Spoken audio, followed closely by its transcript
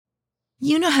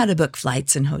You know how to book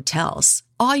flights and hotels.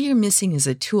 All you're missing is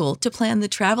a tool to plan the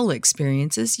travel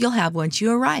experiences you'll have once you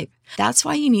arrive. That's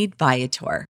why you need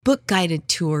Viator. Book guided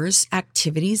tours,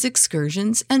 activities,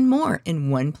 excursions, and more in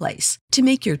one place to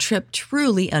make your trip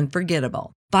truly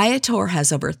unforgettable. Viator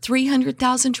has over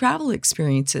 300,000 travel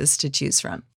experiences to choose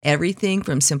from. Everything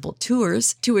from simple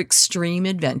tours to extreme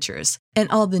adventures and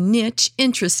all the niche,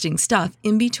 interesting stuff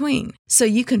in between. So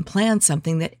you can plan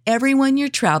something that everyone you're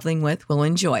traveling with will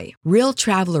enjoy. Real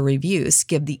traveler reviews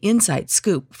give the inside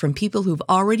scoop from people who've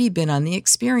already been on the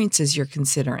experiences you're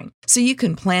considering. So you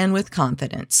can plan with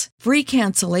confidence. Free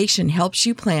cancellation helps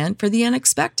you plan for the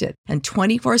unexpected. And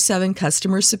 24/7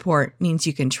 customer support means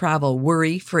you can travel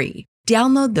worry-free.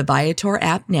 Download the Viator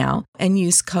app now and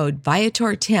use code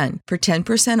Viator10 for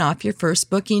 10% off your first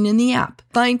booking in the app.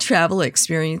 Find travel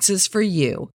experiences for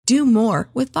you. Do more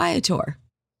with Viator.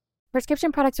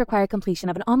 Prescription products require completion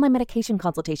of an online medication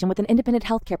consultation with an independent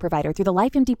healthcare provider through the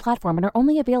LifeMD platform and are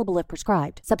only available if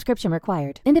prescribed. Subscription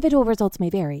required. Individual results may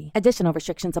vary. Additional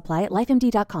restrictions apply at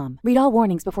lifemd.com. Read all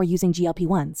warnings before using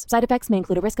GLP-1s. Side effects may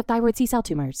include a risk of thyroid C-cell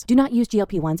tumors. Do not use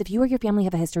GLP-1s if you or your family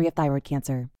have a history of thyroid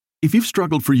cancer. If you've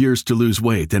struggled for years to lose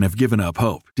weight and have given up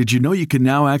hope, did you know you can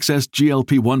now access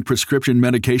GLP-1 prescription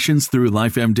medications through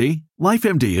LifeMD?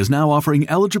 LifeMD is now offering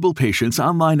eligible patients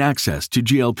online access to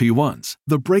GLP-1s,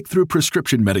 the breakthrough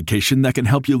prescription medication that can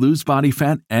help you lose body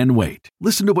fat and weight.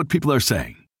 Listen to what people are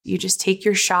saying. You just take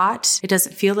your shot. It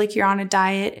doesn't feel like you're on a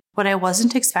diet. What I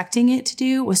wasn't expecting it to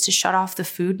do was to shut off the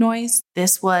food noise.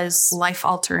 This was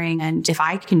life-altering, and if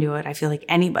I can do it, I feel like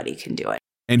anybody can do it.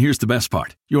 And here's the best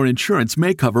part. Your insurance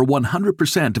may cover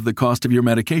 100% of the cost of your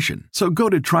medication. So go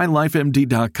to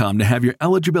TryLifeMD.com to have your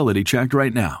eligibility checked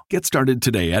right now. Get started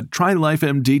today at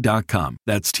TryLifeMD.com.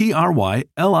 That's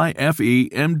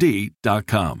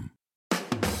TryLifeMD.com.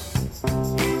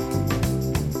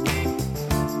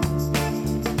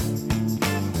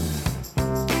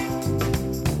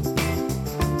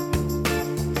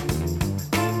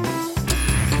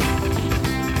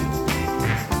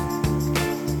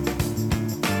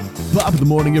 Top of the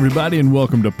morning, everybody, and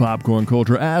welcome to Popcorn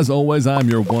Culture. As always, I'm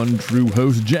your one true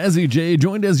host, Jazzy J,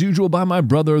 joined as usual by my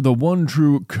brother, the one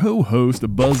true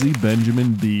co-host, Buzzy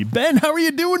Benjamin B. Ben, how are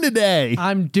you doing today?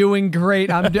 I'm doing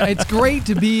great. It's great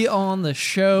to be on the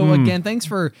show again. Thanks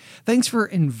for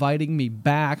inviting me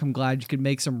back. I'm glad you could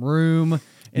make some room.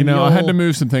 You know, I had to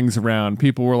move some things around.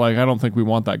 People were like, I don't think we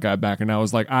want that guy back. And I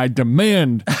was like, I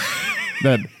demand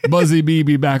that Buzzy B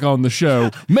be back on the show.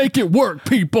 Make it work,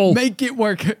 people. Make it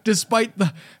work. Despite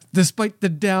the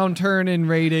downturn in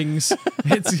ratings,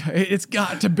 it's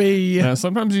got to be. Yeah,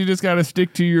 sometimes you just got to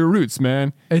stick to your roots,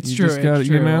 man. It's true. Just gotta, it's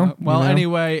true. You know, well,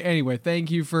 anyway,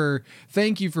 thank you for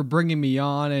bringing me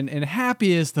on, and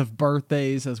happiest of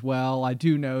birthdays as well. I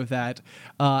do know that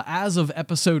as of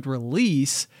episode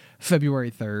release, February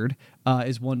 3rd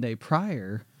is one day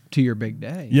prior to your big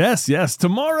day. Yes.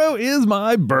 Tomorrow is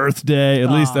my birthday.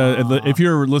 At least if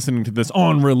you're listening to this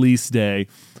on release day,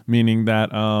 meaning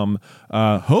that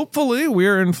hopefully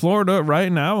we're in Florida right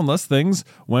now, unless things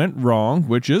went wrong,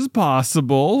 which is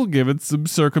possible given some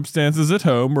circumstances at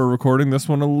home. We're recording this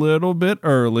one a little bit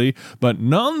early, but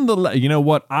nonetheless, you know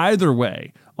what? Either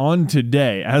way, on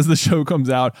today, as the show comes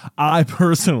out, I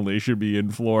personally should be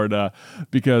in Florida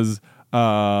because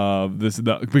of the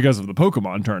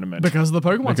Pokemon tournament. Because of the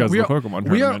Pokemon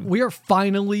tournament. We are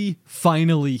finally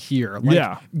here.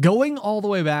 Going all the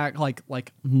way back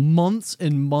like months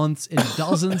and months and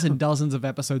dozens and dozens of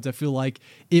episodes. I feel like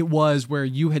it was where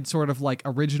you had sort of like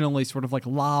originally sort of like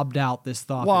lobbed out this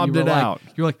thought.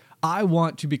 You're like, I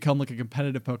want to become like a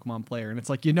competitive Pokemon player. And it's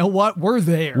like, you know what? We're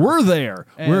there.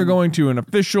 And we're going to an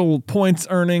official points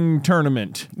earning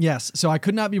tournament. Yes. So I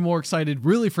could not be more excited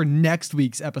really for next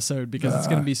week's episode because it's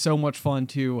going to be so much fun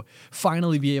to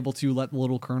finally be able to let the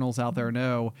little kernels out there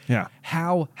know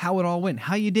how it all went,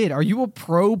 how you did. Are you a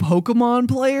pro Pokemon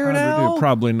player now?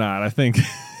 Probably not. I think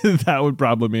that would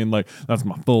probably mean like that's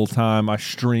my full time. I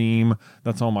stream.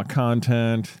 That's all my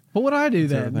content. What would I do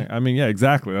then? Everything. I mean, yeah,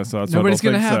 exactly. That's nobody's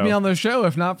going to have me on the show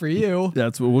if not for you.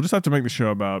 That's what we'll just have to make the show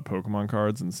about Pokemon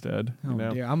cards instead.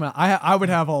 Dear, I would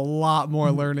have a lot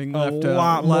more learning left.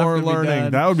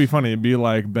 That would be funny. It'd be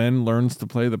like Ben learns to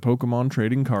play the Pokemon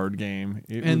trading card game.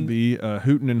 It would be a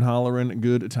hootin' and hollering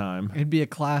good time. It'd be a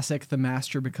classic. The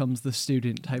master becomes the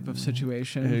student type of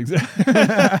situation. Exactly.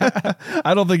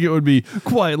 I don't think it would be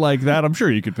quite like that. I'm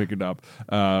sure you could pick it up.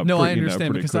 No, I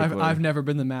understand because I've never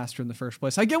been the master in the first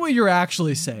place. I get what you're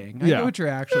actually saying. I get what you're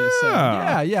actually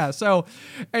saying. Yeah. So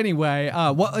anyway,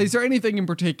 what is there anything in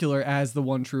particular as the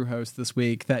one true host this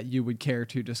week that you would care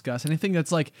to discuss? Anything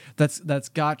that's like that's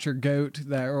got your goat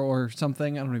there or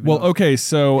something? I don't even know. Well, okay,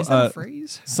 so is that a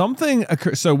phrase? Something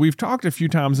so we've talked a few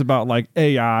times about like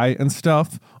AI and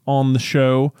stuff on the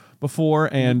show before,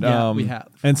 and we have.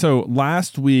 And so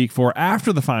last week for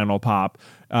after the final pop,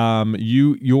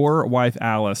 your wife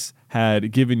Alice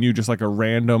had given you just like a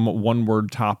random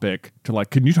one-word topic to like,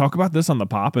 can you talk about this on the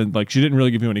pop? And like, she didn't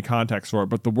really give you any context for it,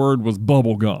 but the word was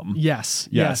bubble gum. Yes.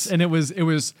 And it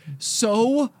was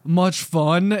so much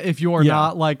fun. If you are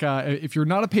not like, if you're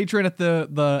not a patron at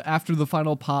the after the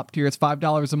final pop tier, it's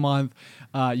 $5 a month.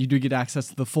 You do get access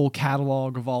to the full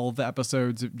catalog of all of the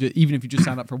episodes, even if you just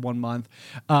sign up for 1 month.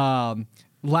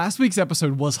 Last week's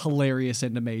episode was hilarious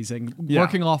and amazing,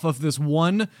 working off of this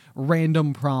one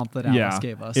random prompt that Alice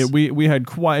gave us.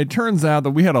 It turns out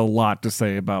that we had a lot to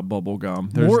say about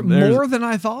bubblegum. More than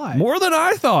I thought. More than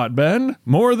I thought, Ben.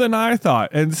 More than I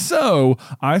thought. And so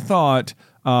I thought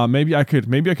maybe I could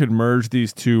merge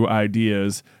these two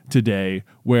ideas today,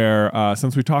 where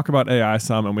since we talk about AI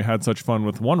some and we had such fun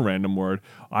with one random word,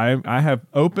 I have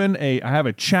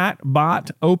a chat bot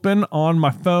open on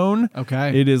my phone.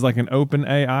 Okay, it is like an open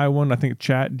AI one. I think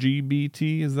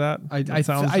ChatGPT is that.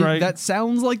 Sounds right. That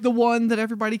sounds like the one that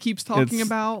everybody keeps talking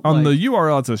about. On the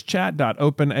URL it says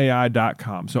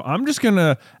chat.openai.com. So I'm just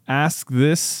gonna ask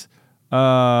this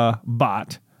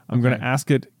bot. I'm going to ask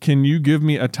it, can you give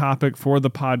me a topic for the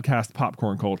podcast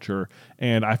Popcorn Culture?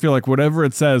 And I feel like whatever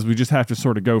it says, we just have to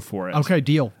sort of go for it. Okay,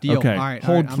 deal. Okay, all right,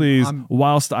 hold please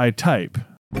whilst I type.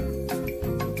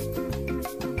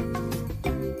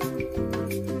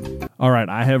 All right,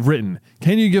 I have written,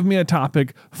 can you give me a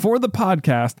topic for the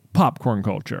podcast Popcorn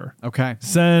Culture? Okay.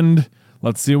 Send.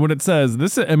 Let's see what it says.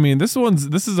 This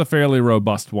is a fairly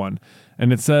robust one.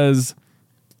 And it says...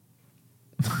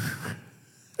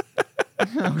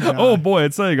 Oh boy,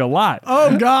 it's saying a lot.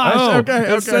 Oh gosh.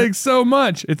 Okay. It's saying so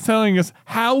much. It's telling us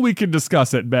how we can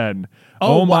discuss it, Ben.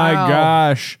 Oh my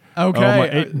gosh.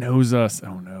 Okay. It knows us.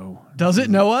 Oh no. Does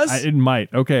it know us? It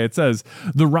might. Okay, it says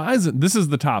this is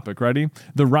the topic, ready?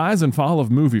 The rise and fall of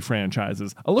movie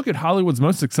franchises. A look at Hollywood's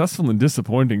most successful and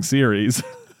disappointing series.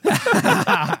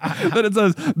 Then it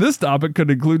says this topic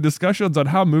could include discussions on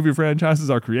how movie franchises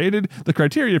are created, the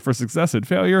criteria for success and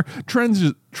failure,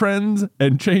 trends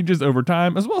and changes over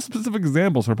time, as well as specific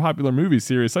examples for popular movie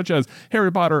series such as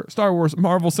Harry Potter, Star Wars,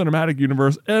 Marvel Cinematic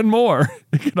Universe, and more.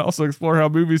 It can also explore how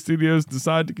movie studios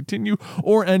decide to continue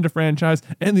or end a franchise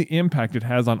and the impact it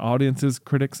has on audiences,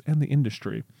 critics, and the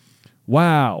industry.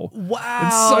 Wow.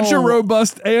 It's such a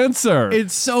robust answer.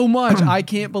 It's so much. I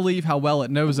can't believe how well it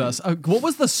knows us. What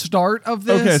was the start of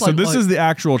this? Okay, so this is the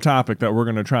actual topic that we're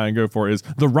going to try and go for is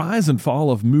the rise and fall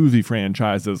of movie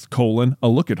franchises, a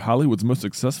look at Hollywood's most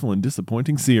successful and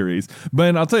disappointing series.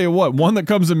 Ben, I'll tell you what, one that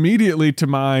comes immediately to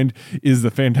mind is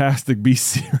the Fantastic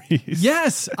Beasts series.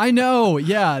 Yes, I know.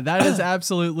 Yeah, that is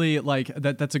absolutely like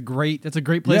that's a great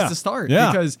place to start.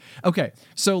 Yeah. Because, okay,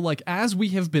 so like as we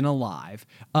have been alive,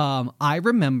 I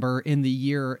remember in the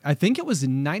year, I think it was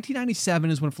in 1997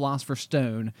 is when Philosopher's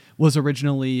Stone was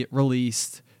originally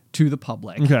released to the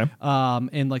public. Okay.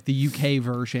 In like the UK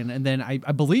version. And then I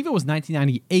believe it was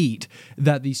 1998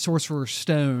 that the Sorcerer's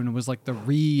Stone was like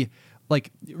the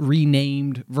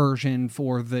renamed version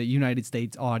for the United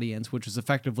States audience, which is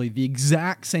effectively the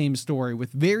exact same story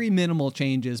with very minimal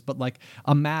changes, but like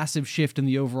a massive shift in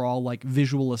the overall like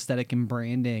visual aesthetic and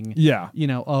branding,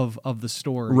 of the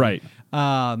story. Right.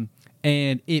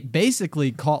 And it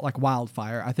basically caught like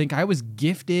wildfire. I think I was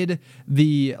gifted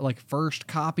the like first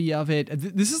copy of it.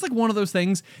 This is like one of those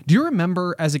things. Do you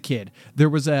remember as a kid, there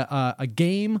was a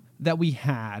game that we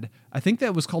had, I think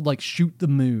that was called like Shoot the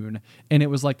Moon. And it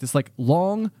was like this like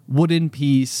long wooden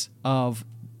piece of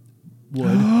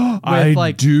wood.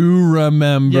 I do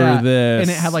remember this. And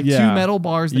it had like two metal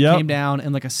bars that came down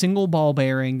and like a single ball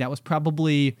bearing that was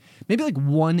probably maybe like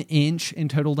 1 inch in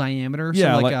total diameter.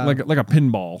 Yeah, so like a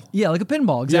pinball. Yeah, like a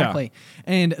pinball, exactly.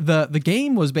 Yeah. And the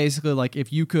game was basically like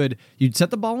if you'd set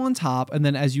the ball on top, and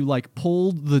then as you like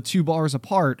pulled the two bars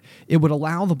apart, it would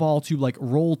allow the ball to like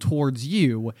roll towards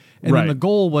you. And then the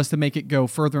goal was to make it go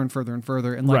further and further and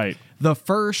further. And like the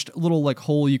first little like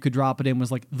hole you could drop it in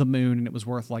was like the moon, and it was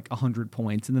worth like 100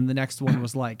 points. And then the next one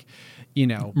was like,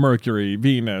 Mercury,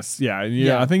 Venus.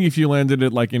 Yeah. I think if you landed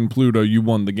it like in Pluto, you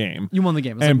won the game.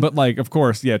 But like, of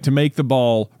course, to make the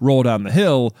ball roll down the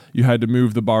hill, you had to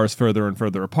move the bars further and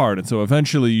further apart. And so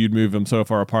eventually you'd move them so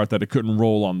far apart that it couldn't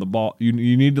roll on the ball. You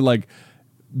need to like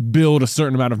build a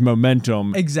certain amount of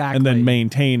momentum Exactly. and then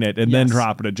maintain it and then Yes.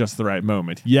 drop it at just the right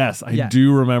moment. Yes, I Yeah.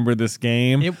 do remember this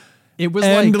game. It was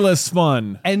endless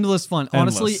fun. Endless fun.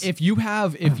 Honestly, Endless. if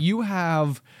you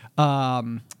have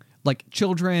like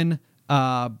children,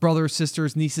 brothers,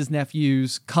 sisters, nieces,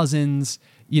 nephews, cousins,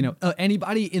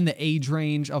 anybody in the age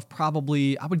range of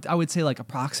probably I would say like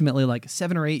approximately like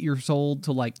 7 or 8 years old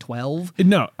to like 12.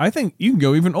 No, I think you can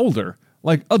go even older.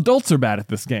 Like adults are bad at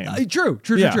this game. True.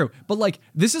 But like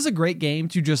this is a great game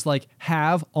to just like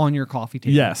have on your coffee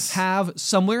table. Yes. Have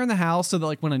somewhere in the house so that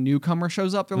like when a newcomer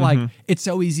shows up, they're like, it's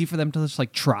so easy for them to just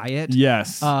like try it.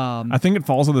 Yes. I think it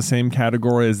falls in the same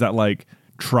category as that like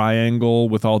triangle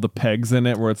with all the pegs in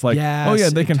it where it's like, Yes, oh yeah,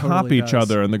 they it can hop totally each does.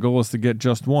 other and the goal is to get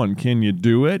just one. Can you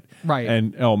do it? Right.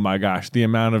 And oh my gosh, the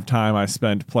amount of time I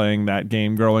spent playing that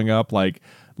game growing up, like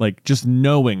just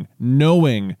knowing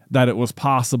that it was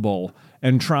possible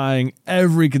and trying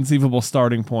every conceivable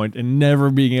starting point and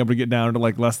never being able to get down to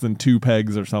like less than 2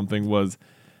 pegs or something was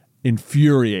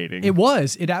infuriating.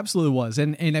 It absolutely was.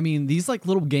 And I mean, these like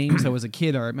little games though as a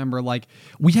kid, I remember like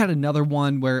we had another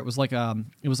one where it was like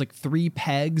 3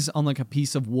 pegs on like a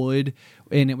piece of wood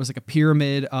and it was like a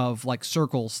pyramid of like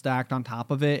circles stacked on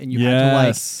top of it and you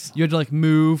had to like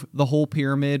move the whole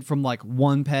pyramid from like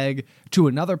one peg to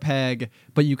another peg,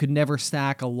 but you could never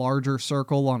stack a larger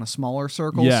circle on a smaller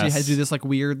circle. Yes. So you had to do this like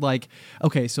weird like,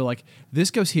 okay, so like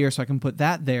this goes here so I can put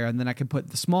that there and then I can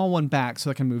put the small one back so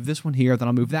I can move this one here, then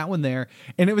I'll move that one there.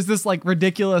 And it was this like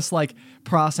ridiculous like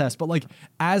process. But like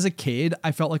as a kid,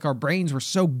 I felt like our brains were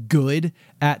so good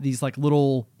at these like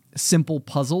little simple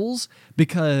puzzles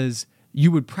because you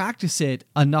would practice it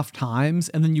enough times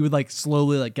and then you would like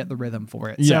slowly like get the rhythm for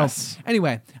it. Yes. So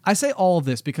anyway, I say all of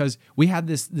this because we had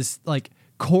this like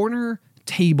corner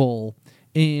table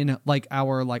in like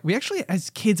our like we actually as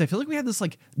kids I feel like we had this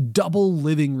like double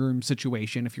living room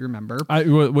situation if you remember.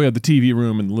 We had the TV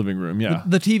room and the living room, yeah.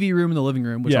 The TV room and the living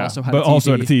room, which also had but a TV.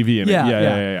 also had a TV in it.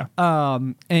 Yeah.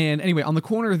 And anyway, on the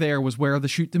corner there was where the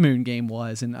Shoot the Moon game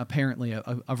was, and apparently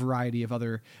a variety of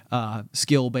other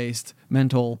skill-based,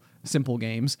 mental, simple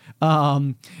games.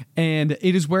 And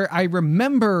it is where I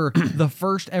remember the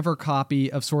first ever copy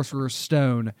of Sorcerer's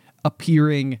Stone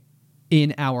appearing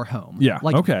in our home. Yeah.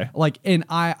 Okay. And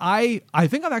I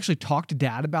think I've actually talked to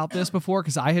Dad about this before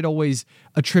because I had always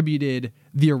attributed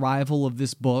the arrival of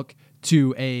this book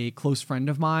to a close friend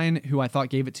of mine who I thought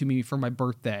gave it to me for my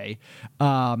birthday.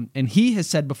 And he has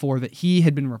said before that he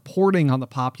had been reporting on the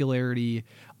popularity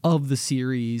of the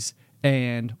series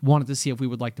and wanted to see if we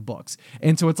would like the books.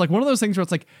 And so it's like one of those things where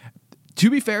it's like, to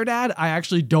be fair, Dad,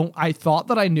 I thought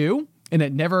that I knew. And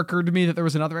it never occurred to me that there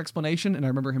was another explanation. And I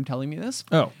remember him telling me this.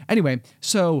 Oh. Anyway,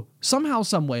 so somehow,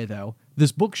 some way, though,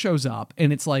 this book shows up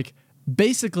and it's like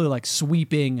basically like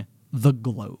sweeping the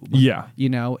globe. Yeah.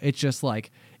 It's just like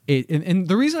it. And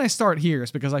the reason I start here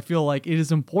is because I feel like it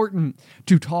is important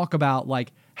to talk about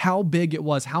like how big it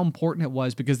was, how important it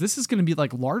was, because this is going to be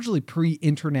like largely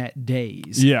pre-internet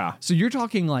days. Yeah. So you're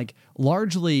talking like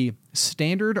largely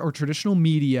standard or traditional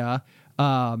media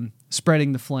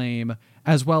spreading the flame,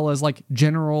 as well as like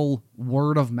general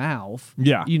word of mouth.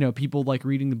 Yeah. People like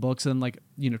reading the books and like,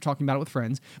 talking about it with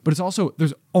friends. But it's also,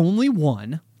 there's only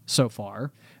one so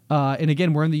far. And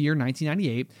again, we're in the year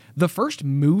 1998. The first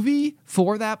movie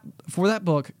for that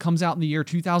book comes out in the year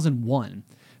 2001.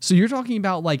 So you're talking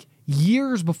about like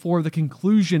years before the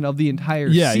conclusion of the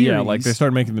entire series. Yeah, like they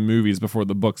started making the movies before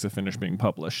the books have finished being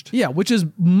published. Yeah, which is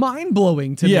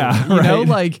mind-blowing to me. You know,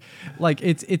 like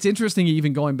it's interesting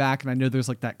even going back, and I know there's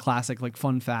like that classic like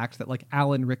fun fact that like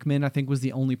Alan Rickman, I think, was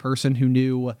the only person who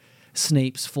knew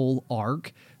Snape's full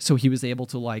arc, so he was able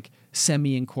to like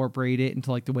semi-incorporate it into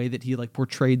like the way that he like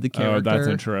portrayed the character. Oh, that's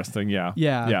interesting.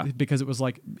 Yeah, because it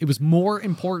was more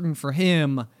important for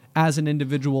him as an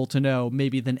individual to know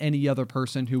maybe than any other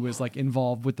person who was like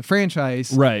involved with the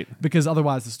franchise. Right. Because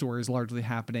otherwise the story is largely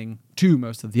happening to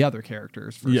most of the other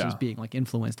characters versus being like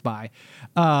influenced by.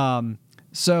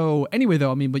 So anyway,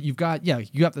 though, I mean, but you got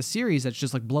the series that's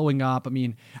just like blowing up. I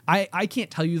mean, I can't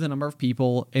tell you the number of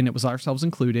people, and it was ourselves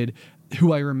included,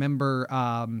 who I remember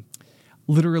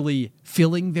literally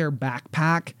filling their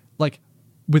backpack like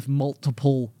with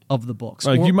multiple of the books.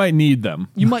 Like you might need them.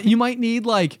 You might need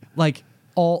like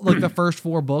all like the first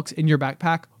 4 books in your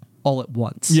backpack all at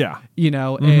once. Yeah.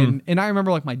 And I remember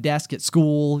like my desk at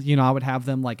school, I would have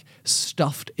them like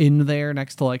stuffed in there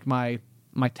next to like my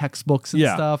textbooks and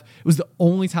stuff. It was the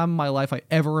only time in my life I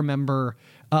ever remember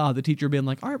the teacher being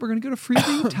like, all right, we're going to go to free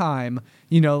read time,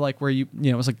 like where it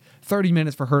was like 30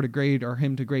 minutes for her to grade or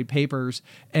him to grade papers.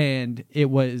 And it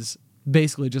was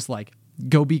basically just like,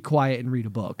 go be quiet and read a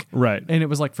book. Right. And it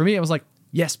was like, for me, it was like,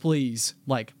 yes, please.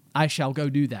 Like, I shall go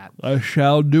do that. I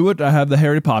shall do it. I have the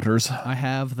Harry Potters. I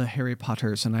have the Harry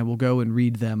Potters, and I will go and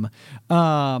read them.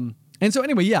 And so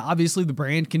anyway, yeah, obviously the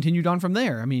brand continued on from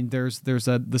there. I mean, there's the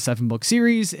 7-book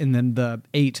series, and then the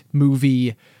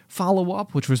 8-movie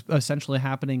follow-up, which was essentially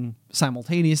happening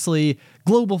simultaneously.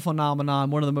 Global phenomenon,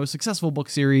 one of the most successful book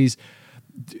series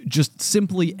just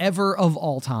simply ever of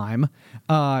all time.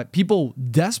 People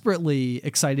desperately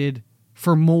excited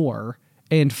for more.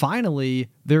 And finally,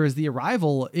 there is the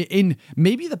arrival in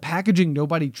maybe the packaging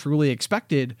nobody truly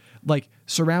expected, like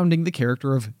surrounding the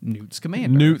character of Newt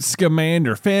Scamander. Newt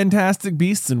Scamander, Fantastic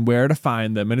Beasts and Where to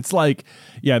Find Them. And it's like,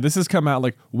 yeah, this has come out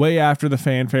like way after the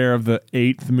fanfare of the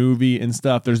 8th movie and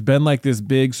stuff. There's been like this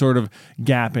big sort of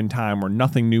gap in time where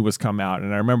nothing new was come out.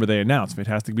 And I remember they announced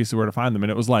Fantastic Beasts and Where to Find Them.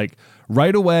 And it was like,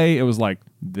 right away, it was like,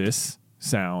 this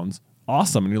sounds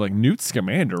awesome. And you're like, Newt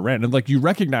Scamander, right? And like you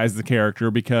recognize the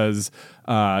character because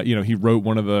he wrote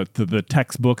one of the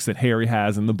textbooks that Harry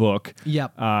has in the book.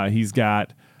 Yep. He's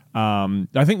got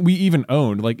I think we even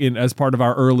owned, like, as part of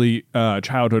our early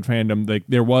childhood fandom, like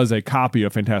there was a copy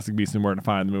of Fantastic Beasts and Where to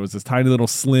Find Them. It was this tiny little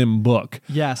slim book.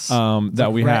 Yes.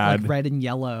 That we had. Like red and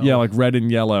yellow. Yeah, like red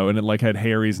and yellow, and it like had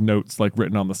Harry's notes like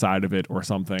written on the side of it or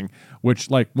something.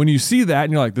 Which, like, when you see that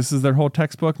and you're like, this is their whole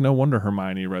textbook. No wonder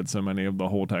Hermione read so many of the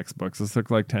whole textbooks. This took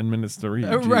like 10 minutes to read.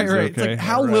 Right. Okay. It's like,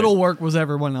 how little work was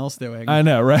everyone else doing? I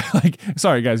know, right? Like,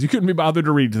 sorry guys, you couldn't be bothered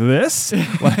to read this.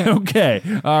 Like, okay,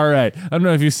 all right. I don't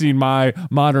know if you've seen my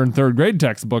modern 3rd grade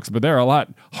textbooks, but they're a lot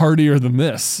hardier than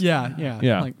this. Yeah.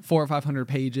 Like 400 or 500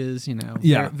 pages.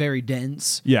 Yeah. Very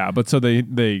dense. Yeah, but so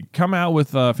they come out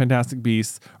with Fantastic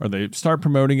Beasts, or they start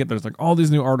promoting it. There's like all these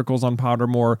new articles on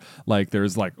Pottermore. Like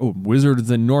there's like, oh,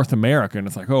 Wizards in North America, and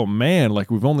it's like, oh man,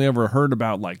 like we've only ever heard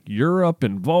about like Europe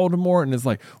and Voldemort, and it's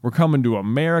like we're coming to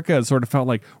America. It sort of felt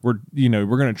like we're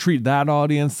gonna treat that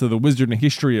audience to the wizarding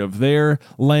history of their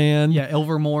land. Yeah,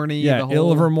 Ilvermorny. Yeah,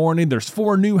 Ilvermorny. There's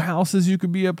 4 new houses you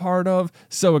could be a part of.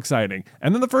 So exciting.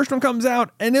 And then the first one comes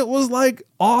out, and it was like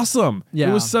awesome. Yeah.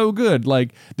 It was so good.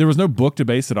 Like there was no book to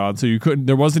base it on, so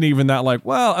there wasn't even that like,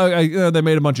 well, they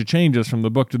made a bunch of changes from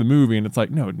the book to the movie, and it's like,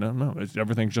 no,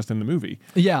 everything's just in the movie.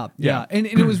 Yeah. And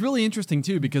it was really interesting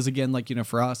too, because again, like,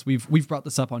 for us, we've brought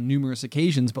this up on numerous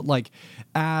occasions, but like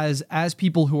as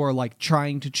people who are like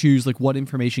trying to choose like what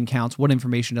information counts, what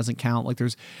information doesn't count, like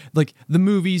there's like the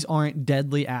movies aren't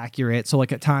deadly accurate. So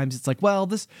like at times it's like, well,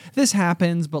 this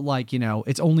happens, but like,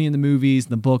 it's only in the movies,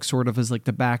 and the book sort of is like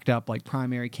the backed up like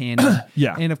primary canon.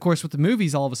 Yeah. And of course with the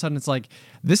movies, all of a sudden it's like,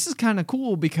 this is kind of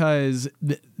cool because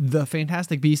the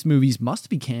Fantastic Beasts movies must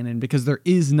be canon because there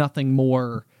is nothing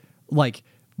more like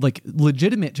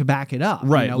legitimate to back it up.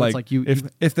 Right. It's like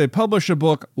if they publish a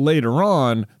book later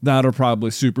on, that'll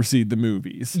probably supersede the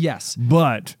movies. Yes.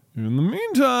 But in the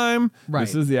meantime,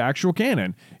 this is the actual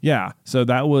canon. Yeah. So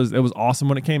it was awesome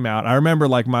when it came out. I remember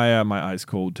like my ice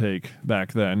cold take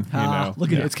back then.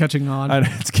 Look at it, it's catching on.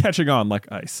 It's catching on like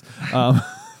ice.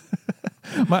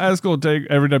 My ice cold take,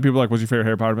 every time people are like, what's your favorite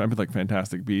Harry Potter? I'd be like,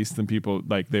 Fantastic Beasts, and people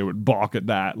like they would balk at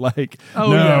that. Like,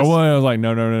 I was like,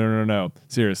 no.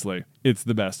 Seriously, it's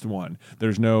the best one.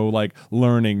 There's no like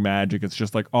learning magic. It's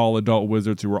just like all adult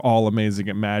wizards who are all amazing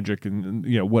at magic and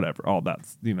whatever. All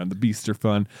that's the beasts are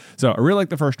fun. So I really like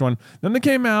the first one. Then they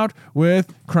came out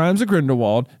with Crimes of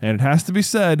Grindelwald, and it has to be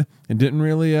said, it didn't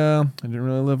really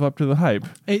live up to the hype.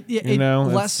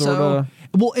 Less so.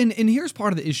 Well, and here's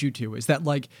part of the issue too, is that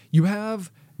like you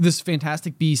have this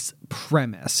Fantastic Beasts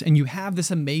premise, and you have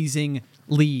this amazing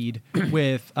lead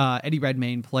with Eddie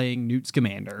Redmayne playing Newt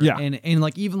Scamander. Yeah. And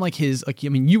like even like his like, I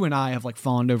mean, you and I have like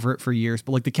fawned over it for years,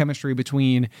 but like the chemistry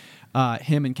between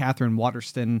him and Catherine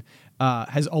Waterston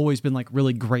has always been like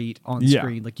really great on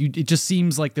screen. Like it just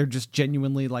seems like they're just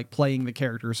genuinely like playing the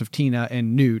characters of Tina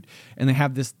and Newt, and they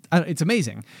have this. It's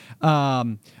amazing.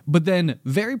 But then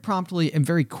very promptly and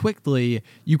very quickly,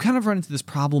 you kind of run into this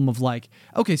problem of like,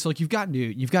 okay, so like you've got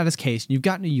Newt, you've got his case, and you've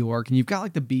got New York, and you've got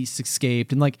like the Beasts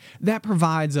escaped, and like that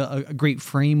provides a great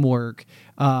framework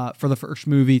for the first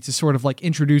movie to sort of like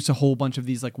introduce a whole bunch of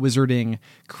these like wizarding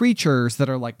creatures that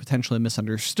are like potentially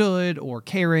misunderstood or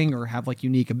caring or have like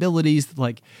unique abilities.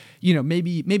 Like,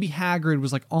 maybe Hagrid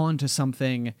was like onto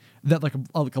something that like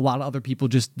a lot of other people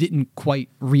just didn't quite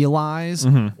realize.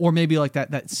 Or maybe like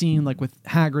that scene like with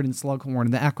Hagrid and Slughorn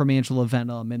and the acromantula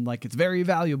venom, and like it's very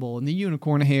valuable, and the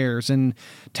unicorn hairs and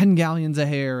 10 galleons of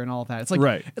hair and all of that. It's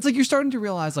like It's like you're starting to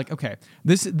realize like, okay,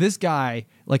 this guy,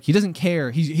 like he doesn't care.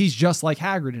 He's just like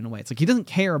Hagrid in a way. It's like he doesn't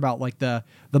care about like the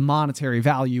monetary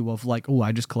value of like, oh,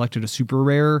 I just collected a super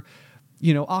rare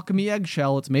alchemy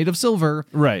eggshell, it's made of silver.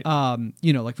 Right.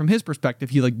 Like from his perspective,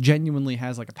 he like genuinely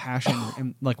has like a passion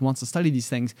and like wants to study these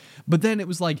things. But then it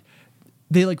was like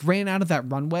they like ran out of that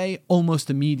runway almost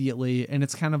immediately. And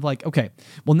it's kind of like, okay,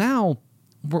 well now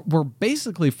we're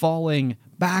basically falling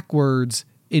backwards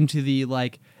into the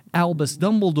like Albus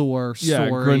Dumbledore story. Yeah,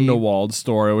 Grindelwald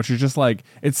story, which is just like,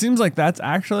 it seems like that's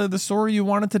actually the story you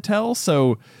wanted to tell.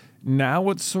 So now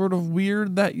it's sort of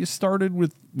weird that you started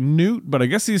with Newt, but I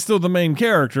guess he's still the main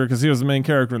character because he was the main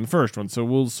character in the first one. So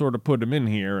we'll sort of put him in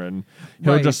here and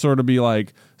he'll just sort of be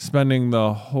like spending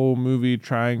the whole movie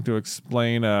trying to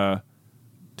explain a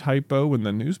typo in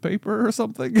the newspaper or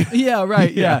something. Yeah,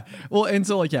 right. Yeah. Well, and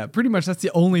so like, yeah, pretty much that's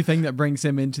the only thing that brings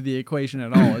him into the equation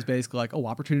at all is basically like, oh,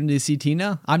 opportunity to see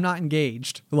Tina. I'm not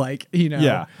engaged. Like, you know.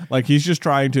 Yeah. Like he's just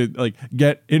trying to like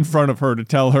get in front of her to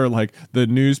tell her like the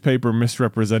newspaper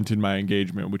misrepresented my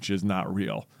engagement, which is not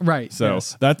real. Right. So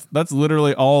that's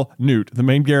literally all Newt, the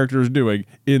main character, is doing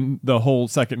in the whole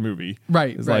second movie.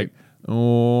 Right. It's like,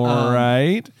 all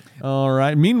right.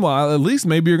 Meanwhile, at least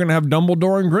maybe you're going to have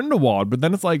Dumbledore and Grindelwald, but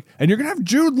then it's like, and you're going to have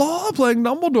Jude Law playing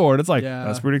Dumbledore. And it's like,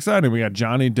 that's pretty exciting. We got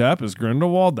Johnny Depp as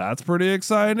Grindelwald. That's pretty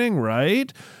exciting,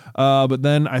 right? But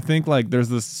then I think like there's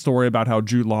this story about how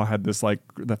Jude Law had this like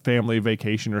the family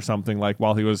vacation or something like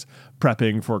while he was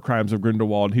prepping for Crimes of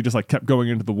Grindelwald. He just like kept going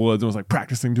into the woods and was like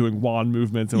practicing doing wand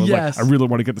movements and was like, I really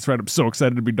want to get this right. I'm so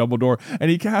excited to be Dumbledore. And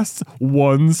he casts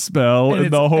one spell in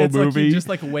the whole movie. Like he just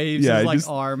like waves his like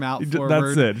arm out forward.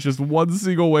 That's it. It's just one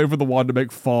single wave of the wand to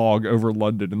make fog over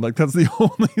London. And like that's the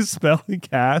only spell he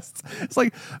casts. It's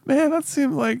like, man, that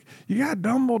seems like you got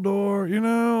Dumbledore, you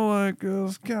know, like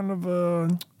it's kind of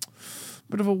a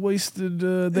bit of a wasted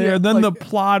there. Yeah, then like, the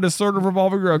plot is sort of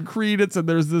revolving around Credence, and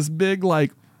there's this big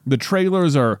like the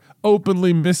trailers are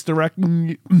openly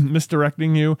misdirecting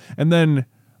you, and then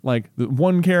like the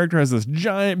one character has this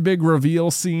giant big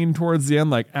reveal scene towards the end,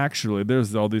 like actually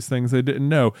there's all these things they didn't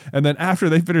know, and then after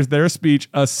they finish their speech,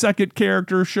 a second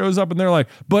character shows up and they're like,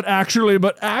 but actually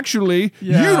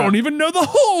you don't even know the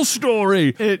whole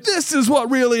story. This is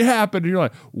what really happened. And you're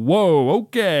like, whoa,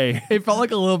 okay. It felt like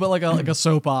a little bit like a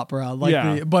soap opera,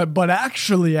 like but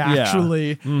actually.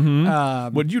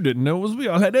 What you didn't know was we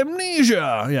all had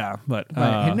amnesia. Yeah, but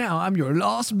and now I'm your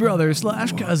lost brother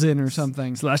 / cousin or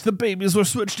something. / the babies were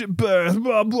switched at birth,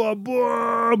 blah blah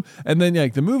blah. And then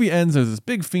like the movie ends, there's this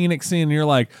big Phoenix scene, and you're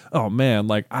like, oh man,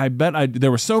 like I bet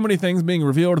there were so many things being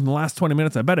revealed in the last 20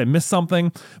 minutes. I bet I missed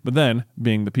something. But then,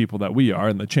 being the people that we are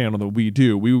and the channel that we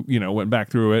do, we went back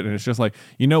through it, and it's just like,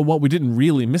 you know what, we didn't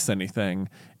really miss anything,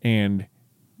 and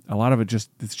a lot of it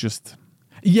it's just.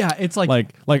 Yeah, it's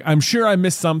like I'm sure I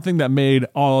missed something that made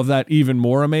all of that even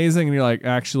more amazing, and you're like,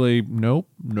 actually, nope.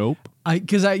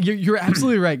 You're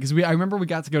absolutely right, because I remember we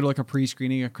got to go to like a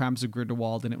pre-screening of Crimes of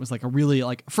Grindelwald, and it was like a really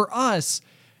like for us,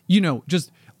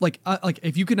 just like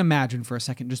if you can imagine for a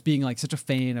second just being like such a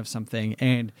fan of something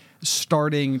and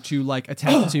starting to like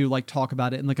attempt to like talk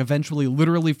about it and like eventually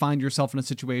literally find yourself in a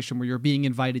situation where you're being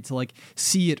invited to like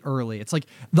see it early. It's like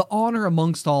the honor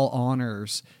amongst all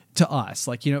honors to us.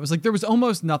 Like, it was like there was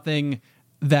almost nothing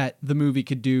that the movie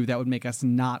could do that would make us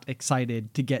not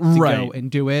excited to get to go and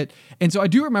do it. And so I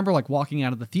do remember like walking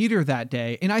out of the theater that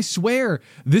day, and I swear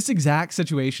this exact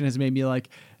situation has made me like,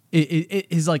 it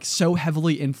is like so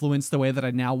heavily influenced the way that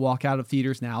I now walk out of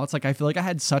theaters now. It's like I feel like I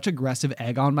had such aggressive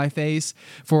egg on my face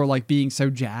for like being so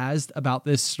jazzed about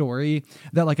this story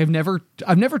that like I've never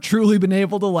truly been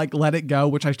able to like let it go,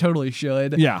 which I totally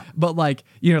should. Yeah. But like,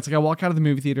 it's like I walk out of the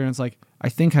movie theater and it's like, I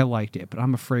think I liked it, but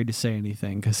I'm afraid to say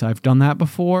anything because I've done that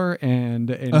before and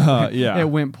it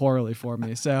went poorly for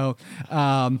me. So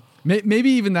maybe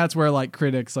even that's where like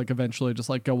critics like eventually just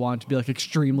like go on to be like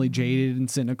extremely jaded and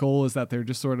cynical, is that they're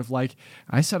just sort of like,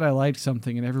 I said I liked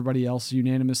something and everybody else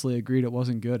unanimously agreed it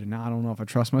wasn't good, and now I don't know if I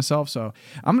trust myself, so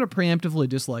I'm going to preemptively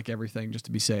dislike everything just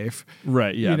to be safe.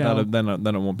 Right, yeah, then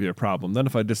it won't be a problem. Then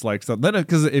if I dislike something,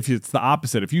 because if it's the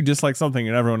opposite, if you dislike something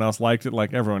and everyone else liked it,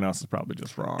 like everyone else is probably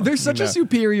just wrong. There's such a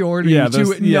superiority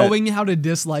to knowing how to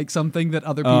dislike something that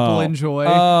other people enjoy.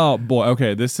 Oh boy,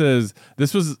 okay. This was,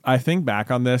 I think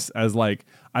back on this as like,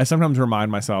 I sometimes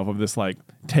remind myself of this like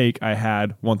take I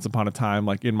had once upon a time,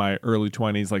 like in my early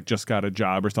 20s, like just got a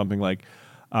job or something like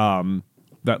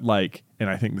that, like, and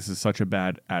I think this is such a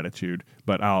bad attitude,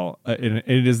 but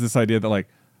it is this idea that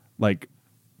like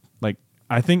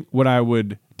I think what I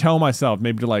would tell myself,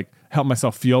 maybe to like help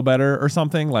myself feel better or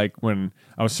something, like when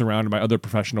I was surrounded by other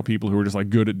professional people who were just like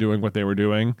good at doing what they were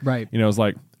doing. Right. It was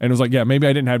like, yeah, maybe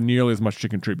I didn't have nearly as much to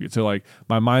contribute. So like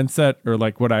my mindset, or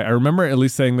like what I remember at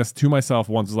least saying this to myself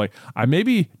once, was like, I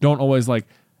maybe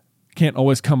can't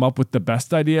always come up with the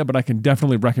best idea, but I can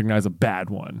definitely recognize a bad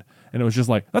one. and it was just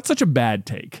like, that's such a bad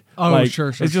take. Oh, like, sure.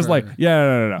 It's just like,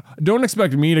 no. Don't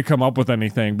expect me to come up with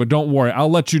anything, but don't worry, I'll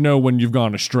let you know when you've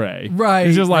gone astray. Right.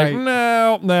 It's just like, right.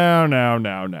 no.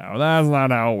 That's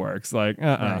not how it works. Like,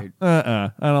 I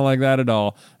don't like that at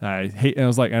all. I hate,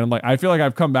 and I feel like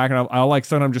I've come back and I'll like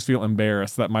sometimes just feel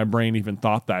embarrassed that my brain even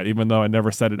thought that, even though I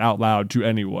never said it out loud to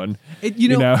anyone.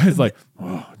 You know, it's like,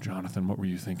 oh, Jonathan, what were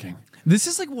you thinking? This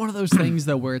is like one of those things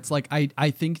though where it's like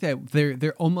I think that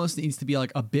there almost needs to be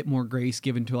like a bit more grace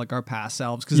given to like our past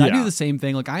selves, because I do the same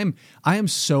thing. Like I am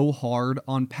so hard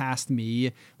on past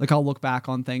me. Like I'll look back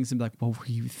on things and be like, what were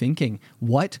you thinking?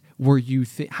 What were you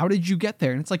how did you get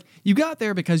there? And it's like, you got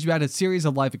there because you had a series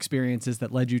of life experiences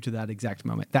that led you to that exact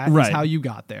moment. That is how you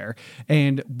got there.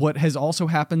 And what has also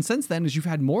happened since then is you've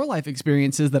had more life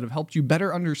experiences that have helped you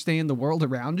better understand the world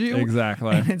around you.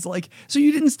 Exactly. And it's like, so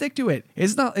you didn't stick to it.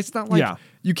 It's not like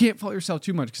you can't fault yourself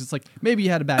too much, because it's like, maybe you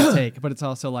had a bad take, but it's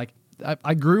also like,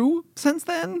 I grew since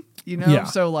then, you know? Yeah.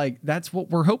 So like, that's what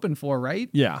we're hoping for, right?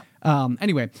 Yeah.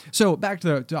 Anyway, so back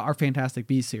to our Fantastic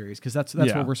Beasts series, because that's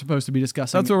what we're supposed to be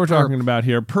discussing. That's what we're talking about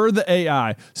here, per the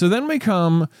AI. So then we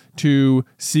come to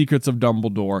Secrets of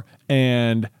Dumbledore,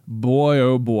 and boy,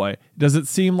 oh boy, does it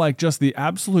seem like just the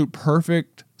absolute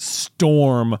perfect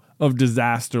storm of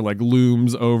disaster like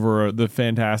looms over the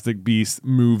Fantastic Beasts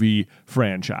movie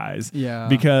franchise. Yeah.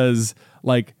 Because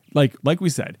like we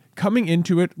said, coming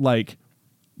into it, like,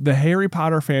 the Harry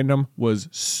Potter fandom was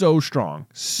so strong,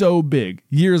 so big.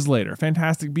 Years later,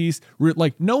 Fantastic Beasts,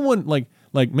 like, no one, like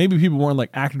maybe people weren't like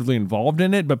actively involved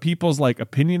in it, but people's like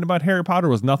opinion about Harry Potter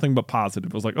was nothing but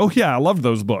positive. It was like, oh yeah, I loved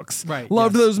those books. Right.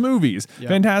 Loved those movies. Yep.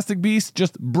 Fantastic Beasts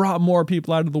just brought more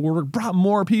people out of the world, brought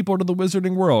more people to the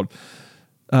wizarding world.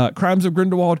 Crimes of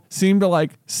Grindelwald seemed to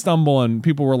like stumble, and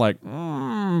people were like,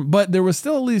 but there was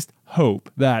still at least hope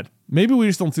that maybe we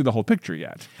just don't see the whole picture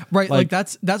yet. Right. Like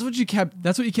that's what you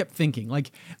kept thinking.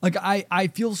 Like I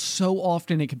feel so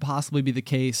often it could possibly be the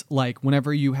case, like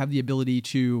whenever you have the ability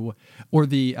to, or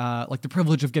the like the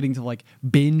privilege of getting to like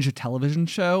binge a television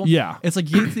show. Yeah. It's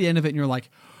like you get to the end of it and you're like,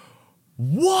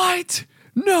 what?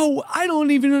 No, I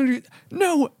don't even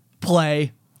no,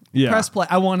 play. Yeah. Press play.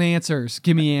 I want answers.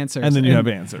 Give me answers. And then you have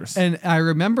answers. And I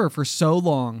remember for so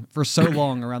long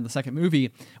around the second movie,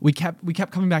 we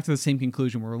kept coming back to the same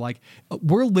conclusion where we're like,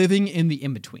 we're living in the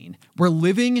in-between. We're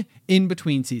living in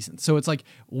between seasons. So it's like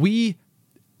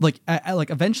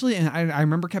like eventually, and I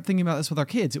remember kept thinking about this with our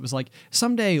kids. It was like,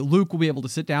 someday Luke will be able to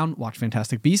sit down, watch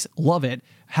Fantastic Beasts, love it,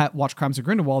 watch Crimes of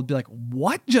Grindelwald, be like,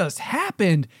 what just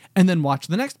happened? And then watch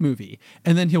the next movie.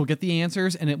 And then he'll get the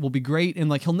answers and it will be great. And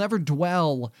like, he'll never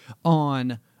dwell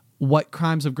on what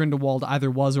Crimes of Grindelwald either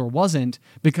was or wasn't,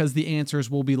 because the answers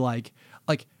will be like,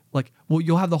 well,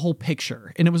 you'll have the whole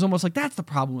picture. And it was almost like, that's the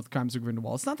problem with Crimes of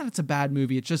Grindelwald. It's not that it's a bad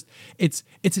movie. It's just, it's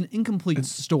an incomplete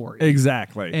story.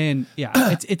 Exactly. And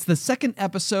yeah, it's the second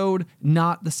episode,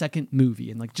 not the second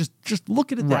movie. And like, just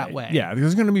look at it that way. Yeah,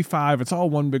 there's going to be 5. It's all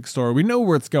one big story. We know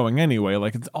where it's going anyway.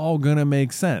 Like, it's all going to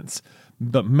make sense.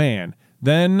 But man,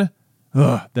 then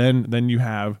you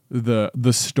have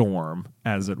the storm,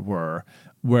 as it were,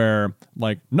 where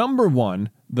like, number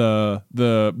one,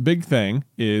 the big thing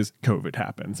is COVID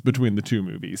happens between the two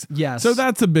movies. Yes. So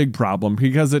that's a big problem,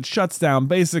 because it shuts down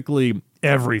basically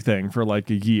everything for like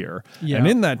a year. Yeah. And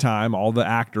in that time, all the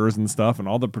actors and stuff and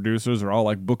all the producers are all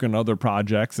like booking other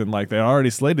projects, and like they already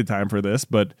slated time for this,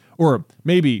 or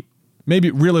maybe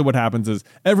really what happens is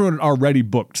everyone already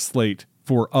booked slate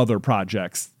for other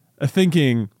projects,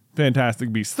 thinking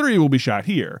Fantastic Beasts 3 will be shot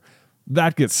here.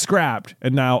 That gets scrapped,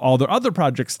 and now all the other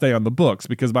projects stay on the books,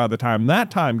 because by the time that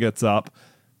time gets up,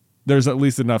 there's at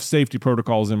least enough safety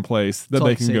protocols in place that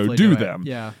they can go do them.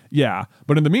 Yeah. Yeah.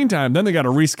 But in the meantime, then they got to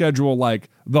reschedule like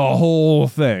the whole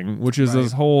thing, which is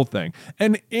this whole thing.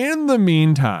 And in the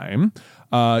meantime,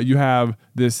 you have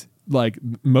this like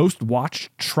most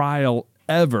watched trial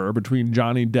ever between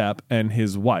Johnny Depp and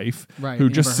his wife, who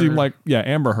just seemed like,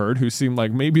 Amber Heard, who seemed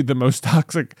like maybe the most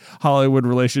toxic Hollywood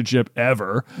relationship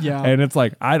ever. Yeah. And it's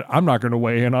like, I'm not going to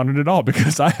weigh in on it at all,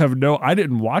 because I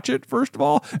didn't watch it, first of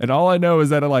all. And all I know is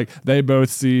that like they both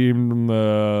seem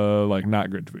like not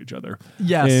good to each other.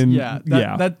 Yes. And,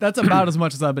 that's about as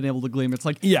much as I've been able to glean. It's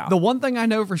like, the one thing I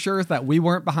know for sure is that we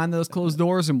weren't behind those closed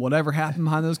doors, and whatever happened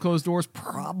behind those closed doors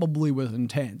probably was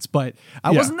intense, but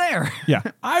I wasn't there. Yeah.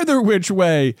 Either which way,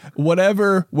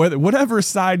 whatever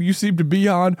side you seem to be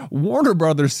on, Warner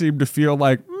Brothers seemed to feel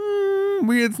like,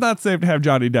 it's not safe to have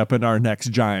Johnny Depp in our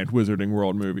next giant Wizarding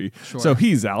World movie. Sure. So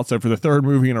he's out. So for the third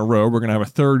movie in a row, we're going to have a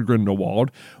third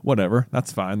Grindelwald. Whatever.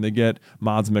 That's fine. They get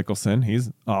Mads Mikkelsen.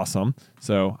 He's awesome.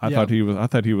 So I thought he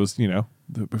was,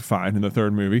 fine in the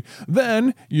third movie.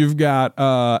 Then you've got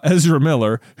Ezra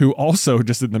Miller, who also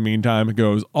just in the meantime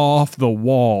goes off the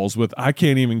walls with, I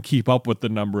can't even keep up with the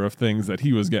number of things that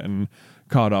he was getting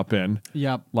caught up in.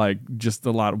 Yep. Like just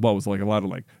a lot of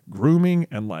like grooming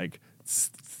and like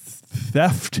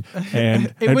theft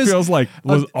and it feels like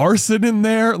was arson in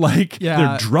there, like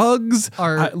they're drugs.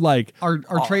 Our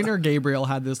trainer Gabriel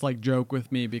had this like joke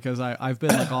with me because I've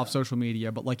been like off social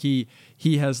media, but like he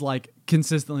has like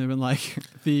consistently been like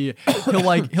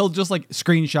he'll just like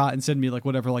screenshot and send me like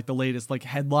whatever like the latest like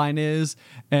headline is,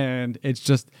 and it's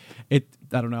just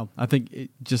I don't know. I think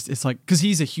it's like because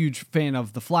he's a huge fan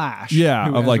of the Flash. Yeah,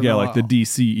 of like the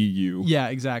DCEU. Yeah,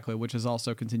 exactly. Which has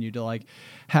also continued to like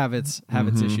have its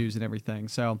issues and everything.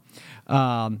 So,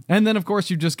 and then of course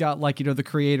you've just got like the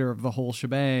creator of the whole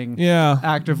shebang. Yeah,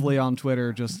 actively on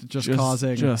Twitter, just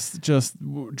causing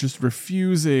just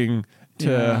refusing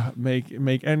to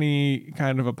make any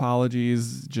kind of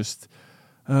apologies. Just.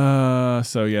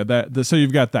 So you've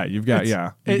got that. You've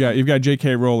got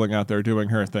J.K. Rowling out there doing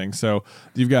her thing. So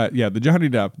you've got the Johnny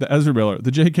Depp, the Ezra Miller,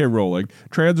 the J.K. Rowling.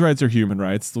 Trans rights are human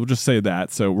rights. We'll just say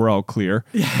that. So we're all clear.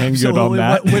 Yeah, and good on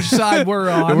that. Which side we're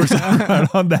on? We're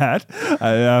on that.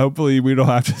 Hopefully we don't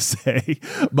have to say,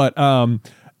 but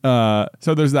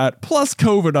so there's that plus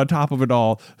COVID on top of it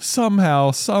all.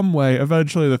 Somehow, some way,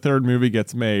 eventually the third movie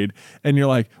gets made, and you're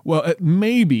like, well,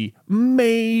 maybe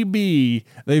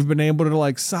they've been able to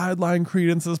like sideline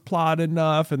Credence's plot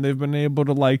enough, and they've been able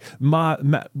to like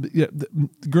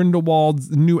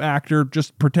Grindelwald's new actor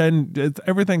just pretend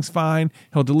everything's fine.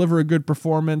 He'll deliver a good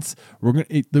performance.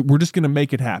 We're just gonna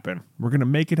make it happen. We're gonna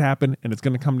make it happen, and it's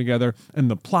gonna come together, and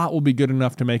the plot will be good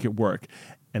enough to make it work.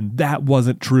 And that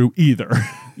wasn't true either.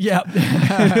 Yep.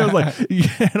 And it was like you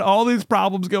had all these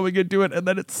problems going into it, and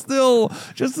then it's still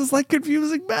just this like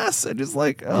confusing mess. And just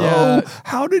like,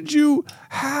 how did you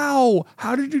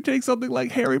take something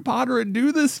like Harry Potter and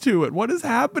do this to it? What is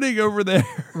happening over there?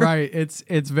 Right.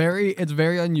 It's very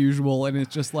unusual, and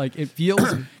it's just like it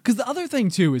feels because the other thing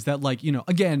too is that like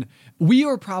again we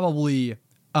are probably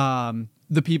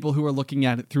the people who are looking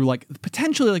at it through like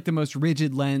potentially like the most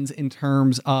rigid lens in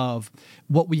terms of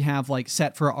what we have like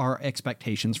set for our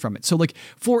expectations from it. So like,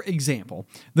 for example,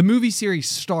 the movie series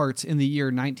starts in the year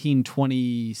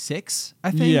 1926,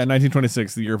 I think. Yeah,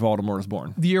 1926, the year Voldemort is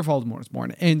born. The year Voldemort is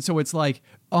born. And so it's like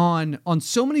on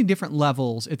so many different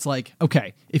levels, it's like,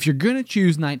 okay, if you're going to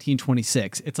choose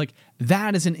 1926, it's like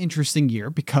that is an interesting year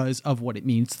because of what it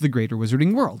means to the greater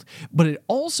wizarding world. But it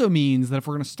also means that if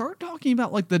we're going to start talking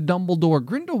about like the Dumbledore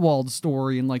Grindelwald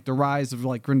story and like the rise of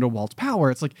like Grindelwald's power,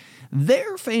 it's like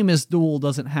their famous duel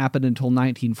doesn't happen until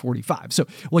 1945. So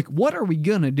like, what are we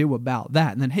going to do about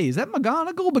that? And then, hey, is that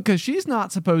McGonagall? Because she's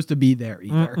not supposed to be there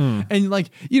either. And like,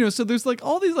 so there's like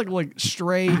all these like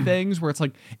stray things where it's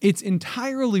like, it's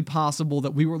entirely possible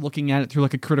that we were looking at it through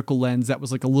like a critical lens that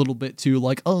was like a little bit too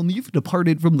like, you've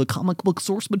departed from the comic book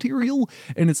source material.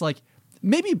 And it's like,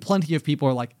 maybe plenty of people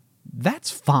are like, that's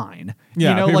fine.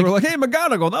 Yeah, people were like, hey,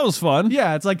 McGonagall, that was fun.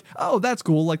 Yeah, it's like, oh, that's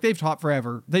cool. Like, they've taught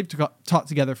forever. They've taught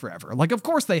together forever. Like, of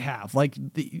course they have. Like,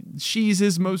 she's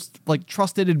his most, like,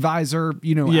 trusted advisor,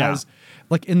 as,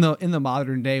 like, in the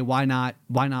modern day. Why not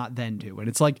then do it?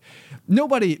 It's like,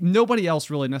 nobody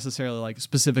else really necessarily, like,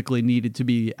 specifically needed to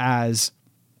be as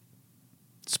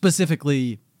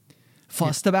specifically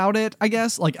fussed about it, I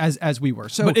guess, like as we were.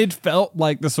 So, but it felt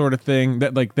like the sort of thing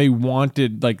that like they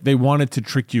wanted to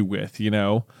trick you with,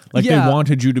 like they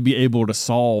wanted you to be able to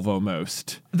solve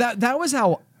almost. That was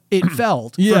how it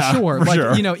felt, for sure.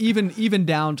 Like, even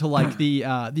down to like the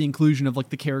inclusion of like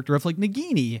the character of like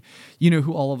Nagini,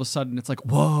 who all of a sudden it's like,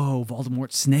 whoa,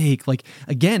 Voldemort's snake. Like,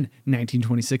 again,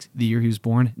 1926, the year he was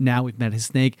born. Now we've met his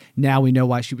snake. Now we know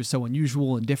why she was so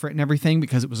unusual and different and everything,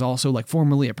 because it was also like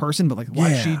formerly a person, but like, why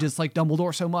does she just like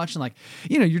Dumbledore so much? And like,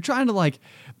 you're trying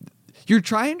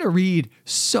to read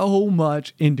so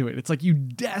much into it. It's like you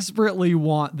desperately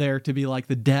want there to be like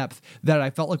the depth that I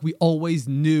felt like we always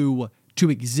knew to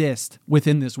exist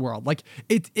within this world. Like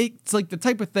it's like the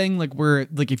type of thing like where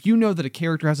like if you know that a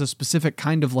character has a specific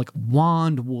kind of like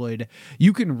wand wood,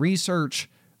 you can research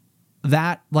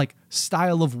that like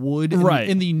style of wood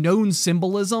in the known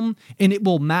symbolism, and it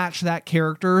will match that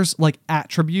character's like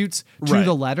attributes to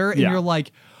the letter, and you're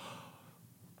like,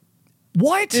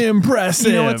 what?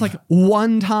 Impressive. It's like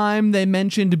one time they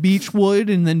mentioned beechwood,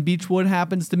 and then beechwood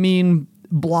happens to mean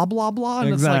blah blah blah,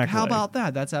 and Exactly. it's like, how about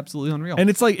that? That's absolutely unreal. And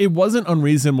it's like, it wasn't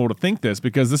unreasonable to think this,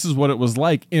 because this is what it was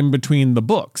like in between the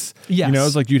books. Yes. You know,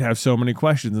 it's like you'd have so many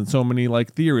questions and so many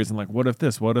like theories and like, what if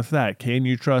this, what if that? Can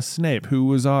you trust Snape? Who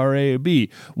was R.A.B.?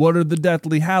 What are the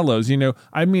Deathly Hallows? You know,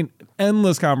 I mean,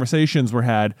 endless conversations were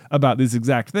had about these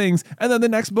exact things. And then the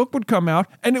next book would come out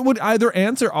and it would either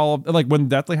answer all of, like when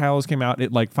Deathly Hallows came out,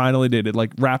 it like finally did, it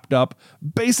like wrapped up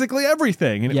basically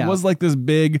everything. And it was like this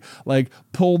big, like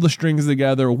pull the strings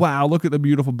together. Wow, look at the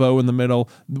beautiful bow in the middle.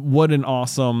 What an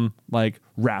awesome like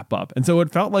wrap up. And so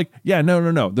it felt like, yeah,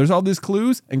 no. There's all these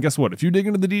clues. And guess what? If you dig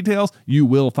into the details, you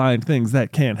will find things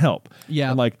that can help. Yeah.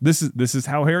 And like this is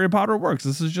how Harry Potter works.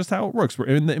 This is just how it works. We're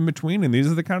in the in between, and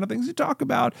these are the kind of things you talk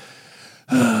about.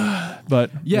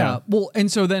 But well,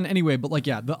 and so then anyway, but like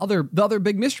the other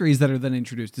big mysteries that are then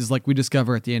introduced is like we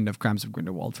discover at the end of Crimes of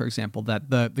Grindelwald, for example, that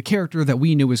the character that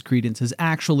we knew as Credence is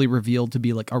actually revealed to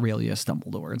be like Aurelius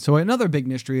Dumbledore. And so another big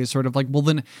mystery is sort of like, well,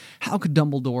 then how could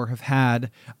Dumbledore have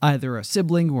had either a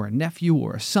sibling or a nephew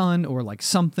or a son or like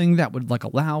something that would like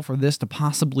allow for this to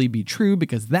possibly be true,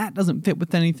 because that doesn't fit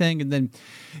with anything. And then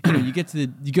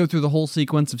you go through the whole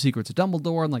sequence of Secrets of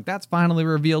Dumbledore, and like that's finally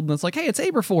revealed, and it's like, hey, it's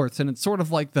Aberforth, and it's sort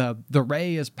of like the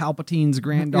Rey is Palpatine's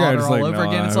granddaughter all over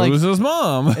again. It's like, who's his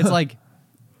mom? It's like,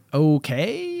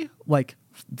 okay, like,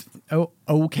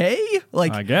 okay,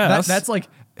 like I guess that's like,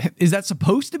 is that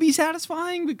supposed to be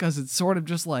satisfying? Because it's sort of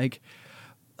just like,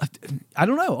 I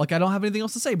don't know, like I don't have anything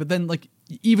else to say. But then like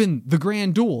even the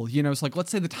grand duel, it's like,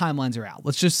 let's say the timelines are out.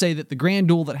 Let's just say that the grand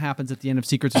duel that happens at the end of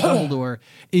Secrets of Dumbledore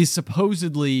is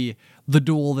supposedly the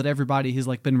duel that everybody has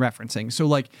like been referencing. So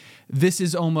like this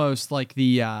is almost like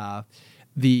the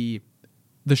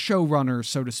showrunners,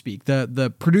 so to speak,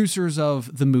 the producers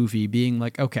of the movie being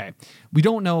like, okay, we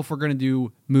don't know if we're going to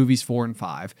do movies 4 and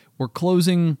 5. We're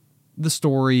closing the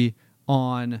story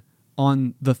on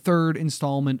the third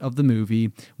installment of the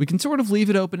movie. We can sort of leave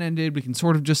it open-ended. We can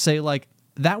sort of just say like,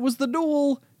 that was the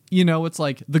duel. It's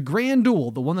like the grand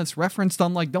duel, the one that's referenced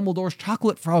on like Dumbledore's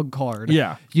chocolate frog card.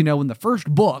 Yeah. In the first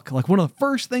book, like one of the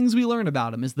first things we learn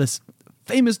about him is this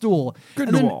famous duel.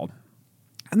 Grindelwald.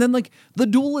 And then like the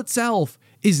duel itself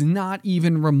is not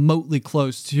even remotely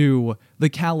close to the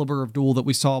caliber of duel that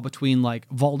we saw between like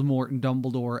Voldemort and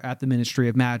Dumbledore at the Ministry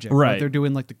of Magic. Right. They're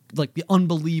doing like the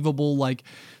unbelievable like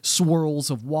swirls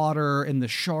of water and the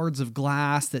shards of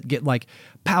glass that get like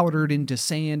powdered into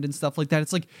sand and stuff like that.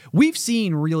 It's like we've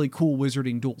seen really cool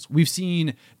wizarding duels. We've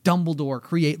seen Dumbledore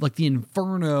create like the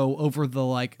Inferno over the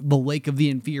Lake of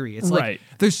the Inferi. It's like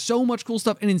there's so much cool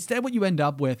stuff, and instead what you end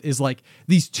up with is like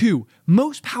these two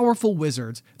most powerful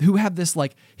wizards who have this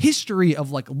like history of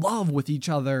like love with each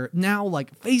other now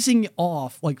like facing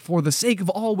off like for the sake of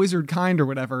all wizard kind or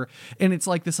whatever, and it's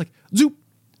like this like zoop.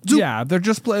 Yeah, they're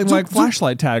just playing like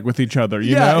flashlight tag with each other,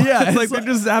 you know? Yeah, it's like they're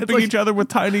just zapping each other with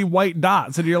tiny white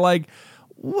dots, and you're like,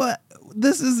 what?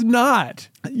 This is not.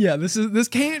 Yeah, this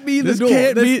can't be the duel.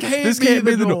 This can't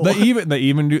be the duel. They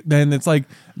even do. Then it's like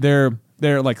they're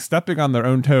like stepping on their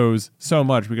own toes so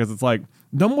much, because it's like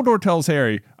Dumbledore tells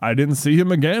Harry, "I didn't see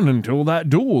him again until that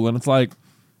duel," and it's like,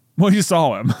 well, you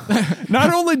saw him.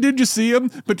 Not only did you see him,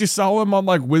 but you saw him on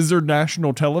like Wizard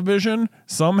National Television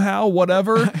somehow,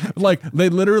 whatever. Like they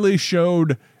literally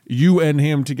showed you and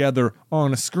him together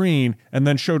on a screen and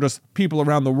then showed us people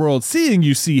around the world seeing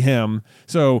you see him.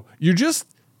 So you just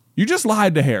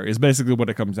lied to Harry is basically what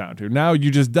it comes down to. Now you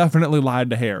just definitely lied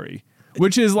to Harry,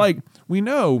 which is like, we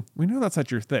know that's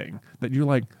not your thing, that you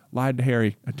like lied to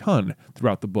Harry a ton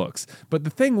throughout the books. But the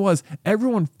thing was,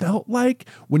 everyone felt like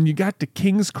when you got to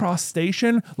King's Cross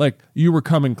Station, like you were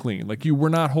coming clean. Like you were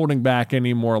not holding back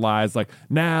any more lies. Like,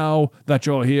 now that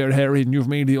you're here, Harry, and you've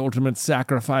made the ultimate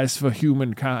sacrifice for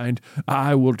humankind,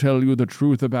 I will tell you the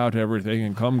truth about everything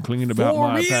and come clean about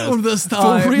my past. For real this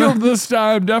time. For real this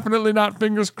time. Definitely not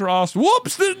fingers crossed.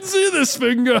 Whoops, didn't see this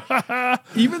finger.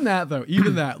 Even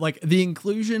that, like the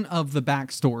inclusion of the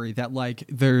backstory that like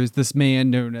there's this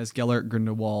man known as Gellert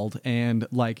Grindelwald, and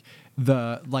like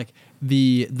the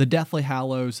Deathly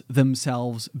Hallows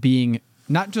themselves being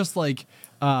not just like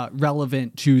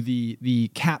relevant to the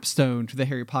capstone to the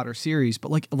Harry Potter series,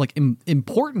 but like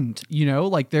important,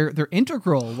 like they're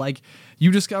integral. Like you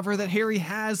discover that Harry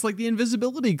has like the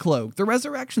invisibility cloak, the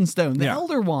resurrection stone, the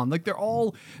Elder Wand, like they're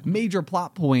all major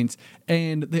plot points,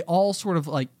 and they all sort of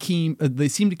like they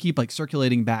seem to keep like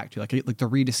circulating back to like the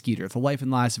Rita Skeeter, the life and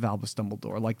lives of Albus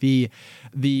Dumbledore, like the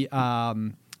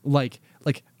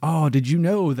oh, did you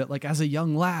know that like as a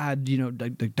young lad, you know,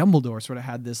 Dumbledore sort of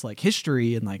had this like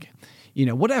history and like, you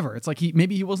know, whatever. It's like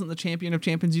maybe he wasn't the champion of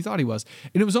champions you thought he was.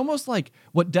 And it was almost like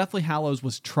what Deathly Hallows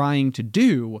was trying to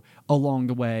do along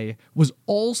the way was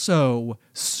also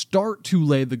start to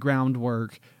lay the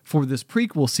groundwork for this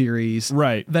prequel series,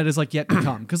 right? That is like yet to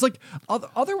come. Because like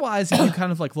otherwise, if you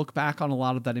kind of like look back on a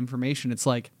lot of that information, it's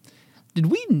like, did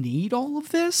we need all of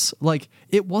this? Like,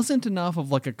 it wasn't enough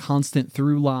of like a constant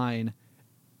through line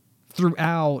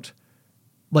throughout.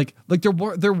 Like there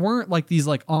weren't like these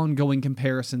like ongoing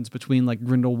comparisons between like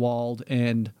Grindelwald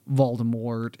and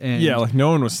Voldemort, and yeah, like no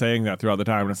one was saying that throughout the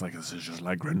time, and it's like this is just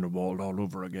like Grindelwald all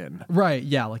over again, right?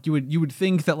 Yeah, like you would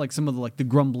think that like some of the like the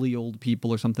grumbly old people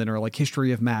or something, or like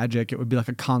History of Magic, it would be like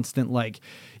a constant like,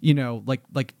 you know,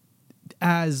 like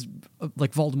as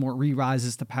like Voldemort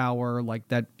re-rises to power, like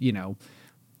that, you know,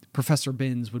 Professor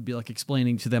Binns would be like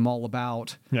explaining to them all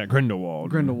about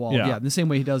Grindelwald. Yeah, in the same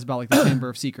way he does about like the Chamber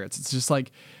of Secrets. It's just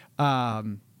like, I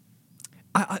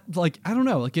don't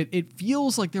know, like it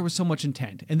feels like there was so much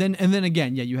intent, and then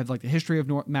again, yeah, you had like the history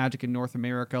of magic in North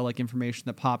America, like information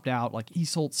that popped out, like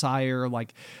Isolde Sire,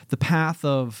 like the path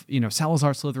of, you know,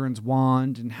 Salazar Slytherin's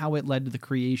wand and how it led to the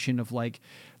creation of like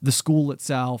the school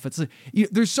itself. It's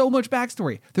there's so much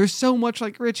backstory. There's so much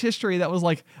like rich history that was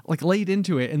like laid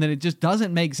into it, and then it just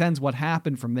doesn't make sense what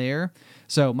happened from there.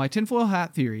 So my tinfoil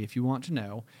hat theory, if you want to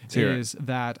know, is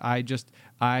that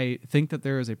I think that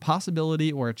there is a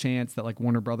possibility or a chance that like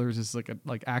Warner Brothers is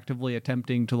like actively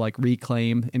attempting to like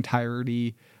reclaim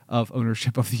entirety of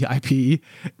ownership of the IP,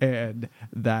 and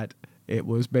that it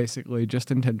was basically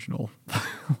just intentional.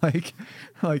 like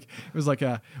it was like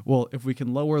if we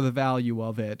can lower the value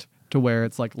of it to where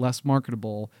it's like less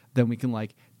marketable, then we can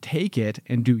like take it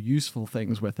and do useful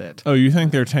things with it. Oh, you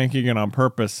think they're tanking it on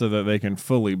purpose so that they can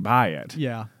fully buy it?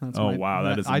 Yeah. That's wow,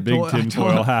 that is a big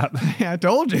tinfoil hat. Yeah, I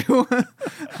told you.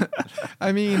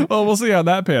 I mean, well, we'll see how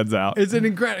that pans out. It's an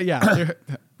incredible, yeah.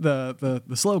 The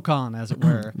slow con, as it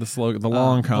were. the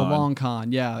long con. The long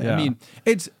con. Yeah. I mean,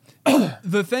 it's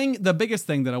the biggest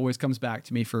thing that always comes back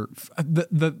to me for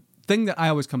the thing that I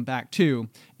always come back to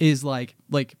is like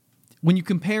when you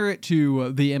compare it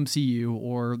to the MCU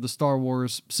or the Star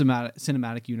Wars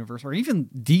cinematic universe, or even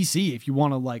DC, if you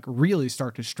want to like really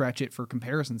start to stretch it for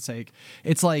comparison's sake,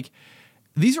 it's like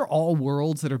these are all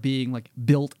worlds that are being like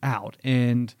built out,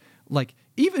 and like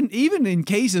even in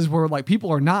cases where like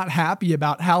people are not happy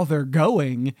about how they're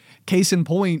going. Case in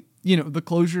point, you know, the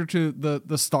closure to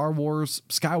the Star Wars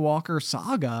Skywalker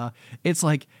saga. It's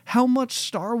like, how much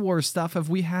Star Wars stuff have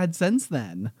we had since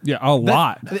then? Yeah, a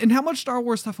lot. And how much Star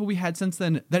Wars stuff have we had since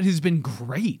then that has been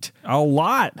great? A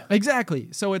lot. Exactly.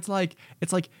 So it's like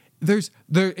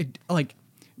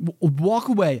walk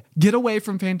away, get away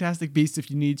from Fantastic Beasts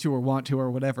if you need to or want to or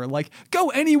whatever. Like, go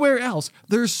anywhere else.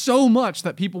 There's so much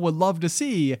that people would love to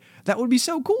see. That would be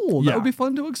so cool. That would be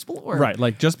fun to explore. Right.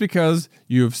 Like, just because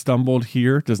you've stumbled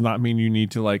here does not mean you need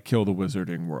to like kill the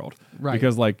wizarding world. Right.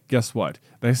 Because like, guess what?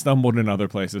 They stumbled in other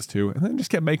places too, and then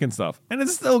just kept making stuff, and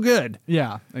it's still good.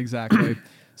 Yeah, exactly.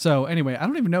 So anyway, I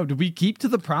don't even know. Did we keep to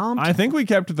the prompt? I think we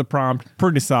kept to the prompt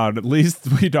pretty solid. At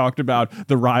least we talked about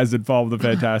the rise and fall of the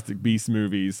Fantastic Beasts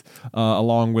movies,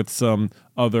 along with some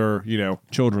other, you know,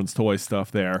 children's toy stuff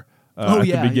there. At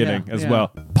the beginning as well.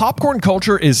 Popcorn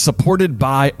Culture is supported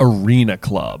by Arena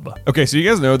Club. Okay, so you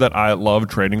guys know that I love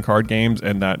trading card games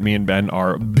and that me and Ben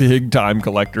are big time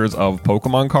collectors of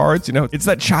Pokemon cards. You know, it's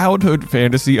that childhood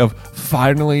fantasy of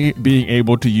finally being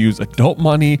able to use adult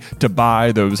money to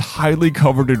buy those highly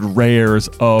coveted rares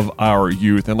of our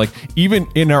youth. And like, even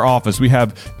in our office, we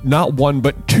have not one,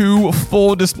 but 2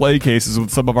 full display cases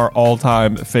with some of our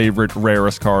all-time favorite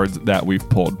rarest cards that we've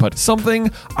pulled. But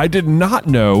something I did not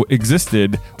know existed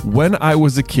when I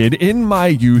was a kid in my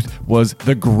youth was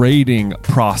the grading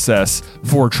process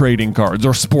for trading cards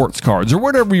or sports cards or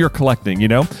whatever you're collecting. You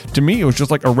know, to me it was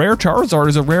just like a rare Charizard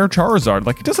is a rare Charizard.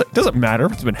 Like, it doesn't matter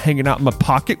if it's been hanging out in my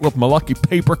pocket with my lucky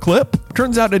paper clip.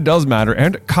 Turns out it does matter,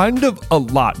 and kind of a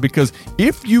lot, because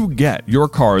if you get your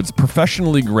cards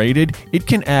professionally graded, it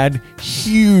can add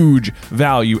huge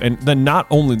value. And then not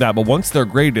only that, but once they're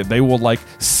graded, they will like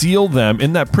seal them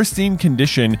in that pristine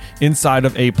condition inside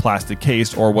of a plastic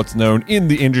case, or what's known in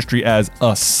the industry as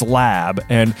a slab.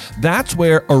 And that's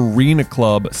where Arena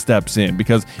Club steps in,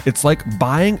 because it's like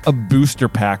buying a booster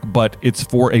pack, but it's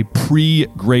for a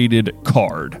pre-graded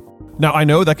card. Now, I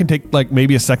know that can take like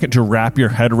maybe a second to wrap your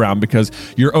head around because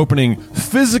you're opening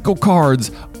physical cards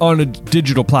on a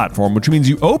digital platform, which means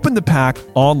you open the pack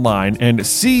online and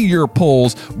see your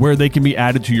pulls where they can be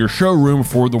added to your showroom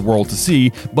for the world to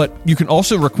see, but you can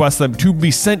also request them to be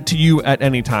sent to you at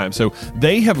any time. So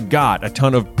they have got a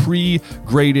ton of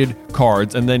pre-graded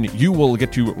cards, and then you will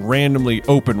get to randomly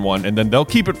open one, and then they'll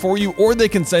keep it for you, or they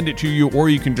can send it to you, or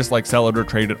you can just like sell it or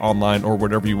trade it online or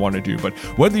whatever you want to do. But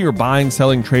whether you're buying,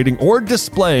 selling, trading, or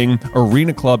displaying,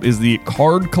 Arena Club is the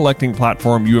card collecting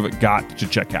platform you have got to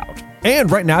check out.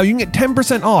 And right now, you can get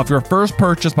 10% off your first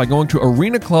purchase by going to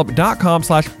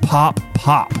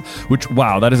arenaclub.com/poppop, which,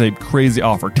 wow, that is a crazy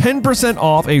offer. 10%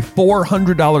 off a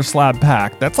 $400 slab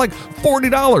pack. That's like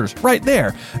 $40 right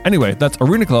there. Anyway, that's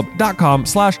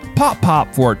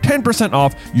arenaclub.com/poppop for 10%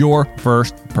 off your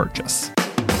first purchase.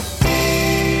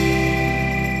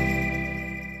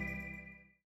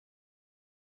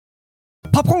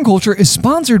 Popcorn Culture is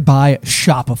sponsored by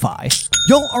Shopify.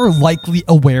 Y'all are likely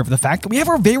aware of the fact that we have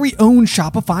our very own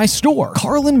Shopify store,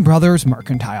 Carlin Brothers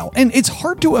Mercantile, and it's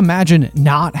hard to imagine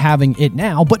not having it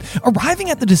now, but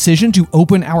arriving at the decision to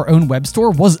open our own web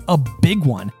store was a big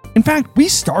one. In fact, we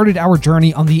started our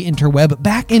journey on the interweb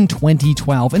back in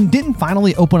 2012 and didn't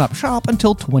finally open up shop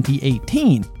until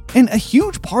 2018. And a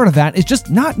huge part of that is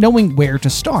just not knowing where to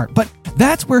start, but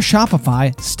that's where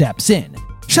Shopify steps in.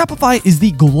 Shopify is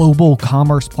the global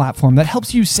commerce platform that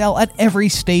helps you sell at every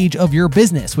stage of your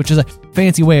business, which is a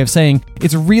fancy way of saying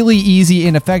it's a really easy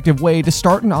and effective way to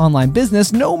start an online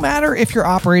business, no matter if you're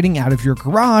operating out of your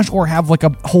garage or have like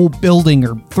a whole building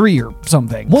or 3 or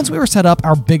something. Once we were set up,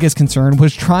 our biggest concern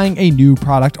was trying a new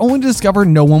product, only to discover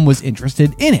no one was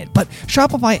interested in it. But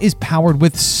Shopify is powered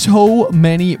with so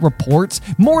many reports,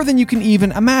 more than you can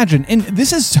even imagine. And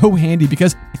this is so handy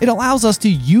because it allows us to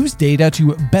use data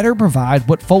to better provide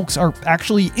what folks are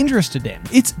actually interested in.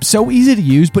 It's so easy to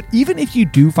use, but even if you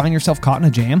do find yourself caught in a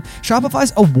jam,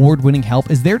 Shopify's award-winning help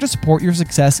is there to support your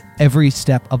success every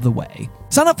step of the way.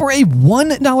 Sign up for a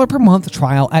 $1 per month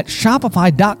trial at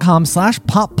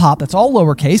shopify.com/poppop. That's all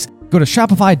lowercase. Go to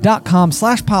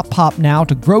shopify.com/poppop now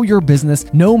to grow your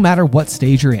business no matter what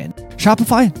stage you're in.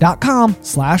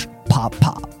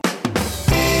 Shopify.com/poppop.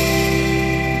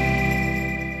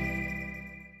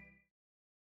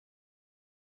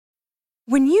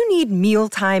 When you need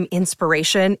mealtime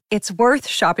inspiration, it's worth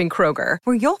shopping Kroger,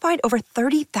 where you'll find over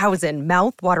 30,000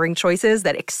 mouth-watering choices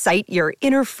that excite your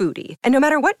inner foodie. And no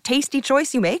matter what tasty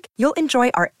choice you make, you'll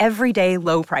enjoy our everyday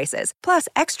low prices, plus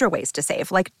extra ways to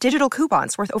save, like digital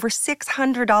coupons worth over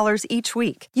 $600 each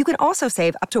week. You can also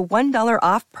save up to $1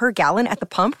 off per gallon at the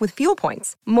pump with fuel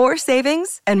points. More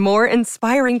savings and more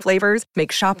inspiring flavors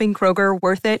make shopping Kroger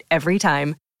worth it every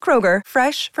time. Kroger,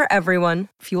 fresh for everyone.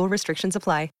 Fuel restrictions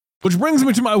apply. Which brings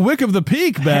me to my Wick of the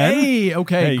Peak, Ben. Hey,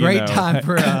 okay, great time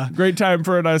for great time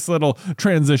for a nice little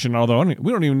transition. Although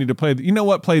we don't even need to play. You know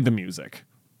what? Play the music.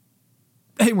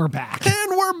 And we're back.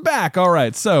 And we're back. All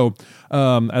right. So,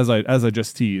 as I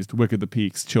just teased, Wick of the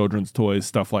Peaks, children's toys,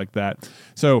 stuff like that.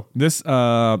 So this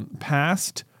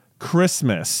past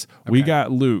Christmas, we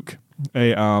got Luke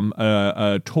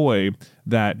a toy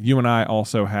that you and I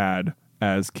also had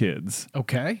as kids.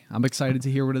 Okay, I'm excited to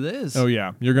hear what it is. Oh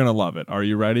yeah, you're gonna love it. Are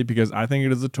you ready? Because I think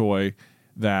it is a toy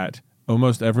that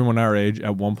almost everyone our age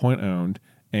at one point owned,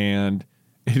 and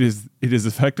it is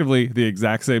effectively the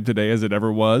exact same today as it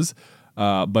ever was,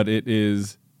 but it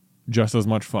is just as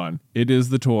much fun. It is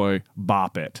the toy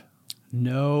Bop It.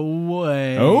 No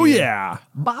way. Oh yeah,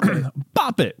 Bop it.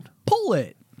 Bop it. Pull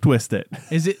it. Twist it.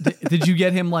 Is it? Did you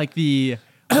get him like the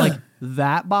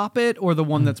that Bop It, or the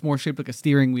one that's more shaped like a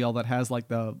steering wheel that has like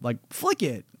the flick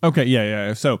it? Okay,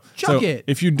 yeah. So Chuck it.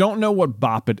 If you don't know what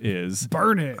Bop It is,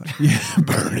 burn it. Yeah,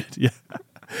 burn it. Yeah.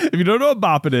 If you don't know what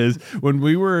Bop It is, when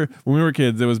we were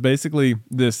kids, it was basically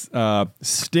this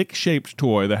stick-shaped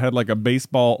toy that had like a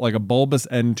baseball, like a bulbous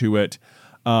end to it.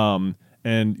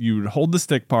 And you would hold the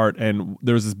stick part, and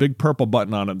there was this big purple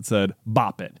button on it that said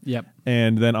Bop It. Yep.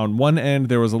 And then on one end,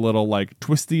 there was a little like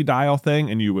twisty dial thing,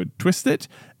 and you would twist it,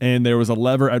 and there was a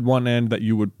lever at one end that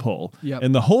you would pull. Yep.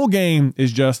 And the whole game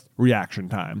is just reaction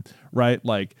time, right?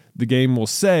 Like the game will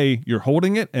say you're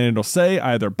holding it, and it'll say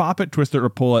either bop it, twist it, or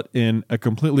pull it in a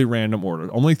completely random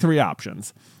order. Only 3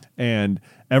 options. And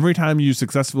every time you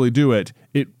successfully do it,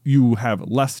 you have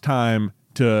less time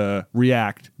to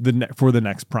react for the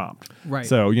next prompt. Right.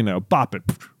 So, bop it,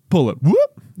 pull it,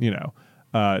 whoop,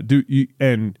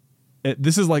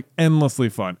 this is like endlessly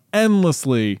fun,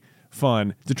 endlessly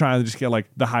fun to try and just get like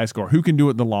the high score. Who can do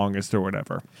it the longest or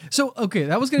whatever. So, okay,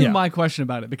 that was going to be my question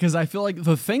about it, because I feel like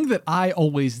the thing that I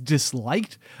always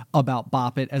disliked about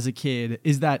Bop It as a kid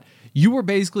is that you were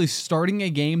basically starting a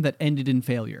game that ended in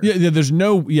failure. Yeah, there's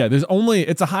only,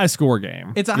 it's a high score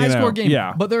game. It's a high score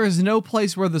game, but there is no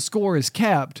place where the score is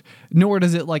kept, nor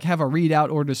does it like have a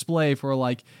readout or display for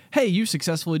like, hey, you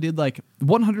successfully did like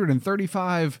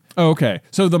 135. Okay,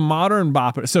 so the modern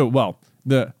Bop It,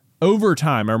 over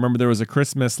time, I remember there was a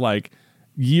Christmas like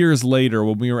years later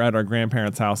when we were at our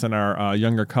grandparents' house and our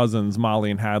younger cousins,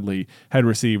 Molly and Hadley, had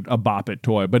received a Bop It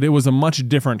toy, but it was a much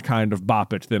different kind of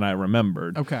Bop It than I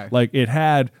remembered. Okay. Like it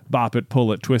had Bop It,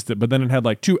 Pull It, Twist It, but then it had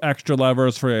like 2 extra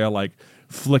levers for like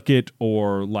flick it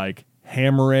or like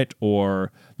hammer it,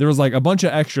 or there was like a bunch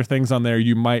of extra things on there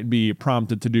you might be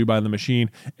prompted to do by the machine,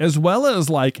 as well as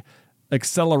like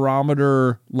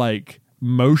accelerometer like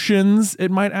motions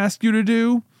it might ask you to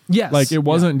do. Yes. Like it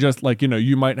wasn't just like,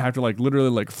 you might have to like literally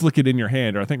like flick it in your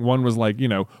hand, or I think one was like,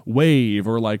 wave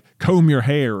or like comb your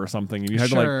hair or something. And you had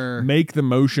to like make the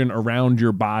motion around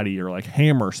your body or like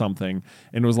hammer something.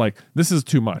 And it was like, this is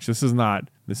too much. This is not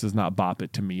Bop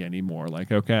It to me anymore.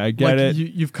 Like, okay, I get it.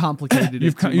 You've complicated it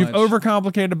You've too much.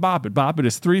 overcomplicated Bop It. Bop It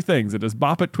is 3 things. It is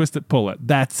Bop It, Twist It, Pull It.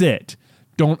 That's it.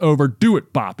 Don't overdo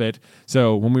it, Bop It.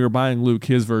 So when we were buying Luke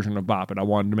his version of Bop It, I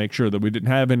wanted to make sure that we didn't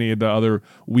have any of the other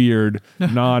weird,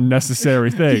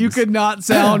 non-necessary things. You could not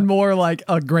sound more like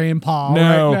a grandpa right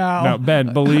now. No,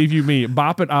 Ben, believe you me,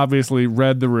 Bop It obviously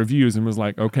read the reviews and was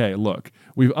like, okay, look,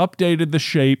 we've updated the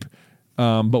shape,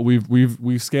 but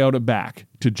we've scaled it back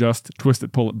to just Twist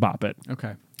It, Pull It, Bop It.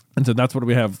 Okay. And so that's what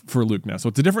we have for Luke now. So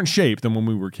it's a different shape than when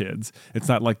we were kids. It's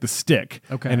not like the stick.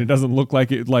 Okay. And it doesn't look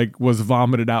like it like was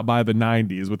vomited out by the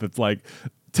 90s with its like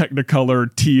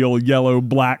Technicolor, teal, yellow,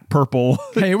 black, purple.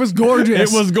 Hey, it was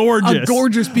gorgeous. It was gorgeous. A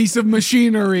gorgeous piece of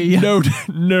machinery.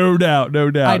 No doubt.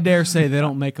 I dare say they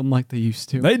don't make them like they used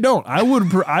to. They don't. I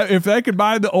would, if I could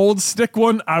buy the old stick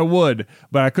one, I would,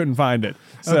 but I couldn't find it.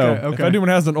 So if anyone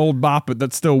has an old Bop It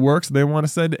that still works, they want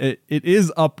to send it. It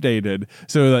is updated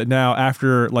so that now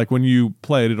after, like when you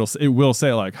play it, it will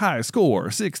say like high score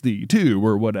 62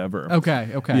 or whatever. Okay.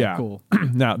 Yeah. Cool.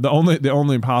 Now the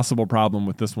only possible problem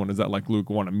with this one is that like Luke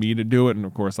wanted me to do it, and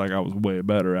of course like I was way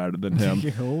better at it than him.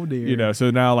 Oh dear.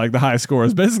 So now like the high score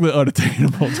is basically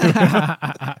unattainable to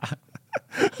him.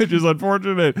 Which is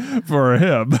unfortunate for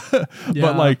him.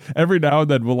 But like every now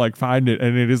and then we'll like find it,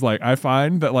 and it is like I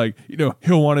find that like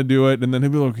he'll want to do it, and then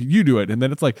he'll be like, you do it, and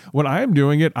then it's like when I am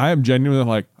doing it, I am genuinely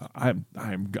like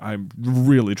I'm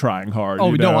really trying hard.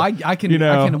 Oh no, I can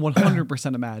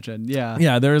 100% imagine.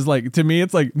 Yeah. There's like, to me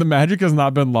it's like the magic has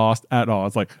not been lost at all.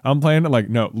 It's like I'm playing it like,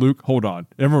 no, Luke, hold on,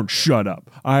 everyone shut up,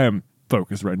 I am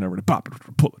focus right now. We're gonna pop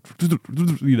it, pull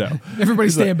it, Everybody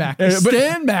stand back.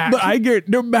 Stand back. But I get,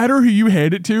 no matter who you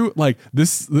hand it to, like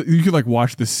this, you can like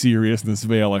watch the seriousness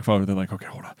veil like follow. They're like, okay,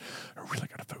 hold on, I really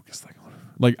gotta focus.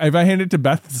 Like if I hand it to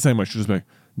Beth, it's the same way. She'll just be like,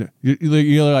 no.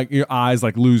 You like your eyes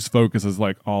like lose focus as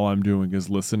like all I'm doing is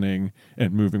listening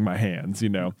and moving my hands.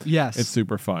 Yes, it's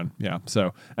super fun. Yeah.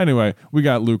 So anyway, we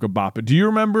got Luke a Bop It. Do you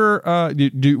remember? Do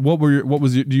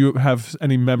you have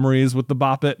any memories with the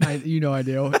Bop It? I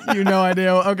do.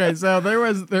 Okay, so there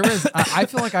was. I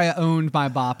feel like I owned my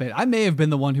Bop It. I may have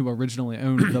been the one who originally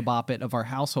owned the Bop It of our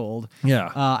household.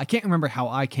 Yeah. I can't remember how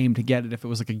I came to get it, if it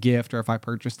was like a gift or if I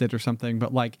purchased it or something.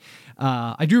 But like,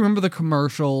 I do remember the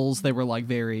commercials. They were like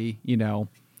very,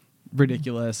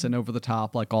 ridiculous and over the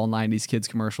top, like all 90s kids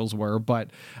commercials were. But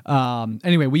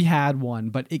anyway, we had one,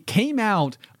 but it came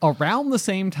out around the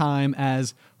same time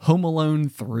as Home Alone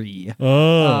 3.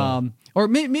 Or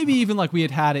maybe even like we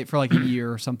had it for like a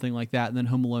year or something like that, and then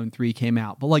Home Alone 3 came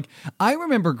out. But like I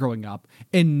remember growing up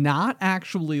and not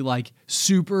actually like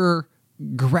super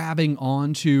grabbing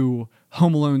onto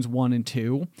Home Alone's 1 and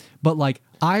 2, but like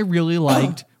I really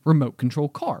liked remote control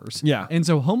cars. Yeah. And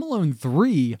so Home Alone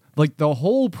 3, like the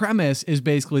whole premise is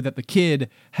basically that the kid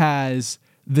has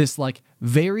this like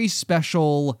very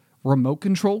special remote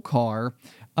control car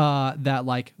that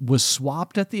like was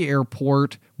swapped at the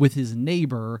airport with his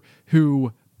neighbor,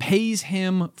 who pays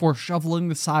him for shoveling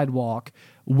the sidewalk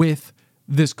with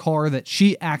this car that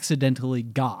she accidentally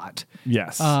got.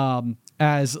 Yes.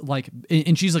 As like,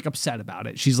 and she's like upset about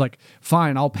it. She's like,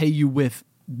 fine, I'll pay you with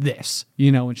this,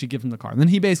 and she gives him the car. And then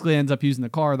he basically ends up using the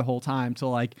car the whole time to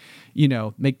like,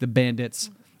 make the bandits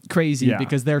crazy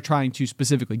because they're trying to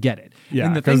specifically get it.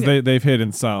 Yeah, because they've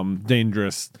hidden some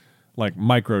dangerous like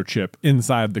microchip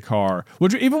inside the car.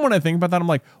 Which even when I think about that, I'm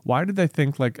like, why did they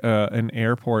think like an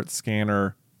airport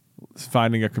scanner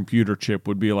finding a computer chip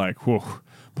would be like, whoa,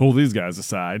 pull these guys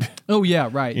aside? Oh yeah,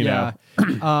 right. You know?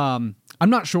 I'm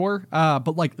not sure,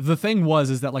 but like the thing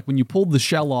is that like when you pulled the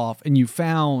shell off and you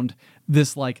found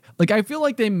this like I feel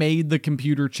like they made the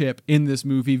computer chip in this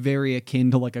movie very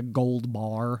akin to like a gold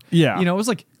bar. Yeah. You know, it was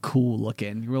like cool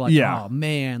looking. You were like, Yeah. oh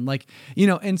man, like, you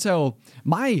know, and so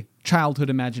my childhood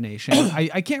imagination,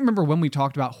 I can't remember when we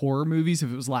talked about horror movies,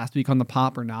 if it was last week on the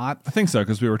Pop or not. I think so,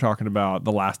 because we were talking about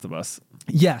The Last of Us.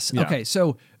 Yes. Yeah. Okay.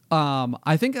 So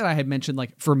I think that I had mentioned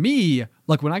like for me,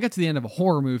 like when I get to the end of a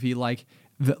horror movie, like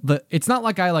the it's not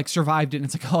like I like survived it and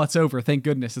it's like, oh, it's over, thank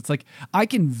goodness. It's like I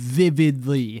can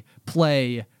vividly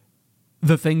play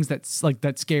the things that's like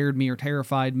that scared me or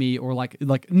terrified me or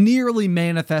like nearly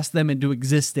manifest them into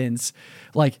existence,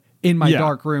 like in my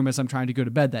dark room as I'm trying to go to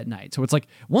bed that night. So it's like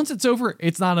once it's over,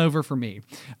 it's not over for me.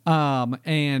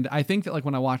 And I think that like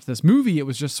when I watched this movie, it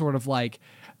was just sort of like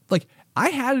I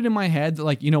had it in my head that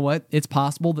like, you know what, it's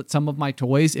possible that some of my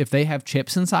toys, if they have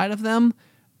chips inside of them,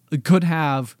 could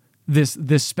have this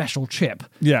special chip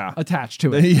attached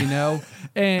to it, you know?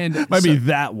 And might be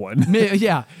that one.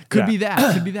 Could be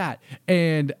that.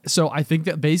 And so I think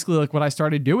that basically like what I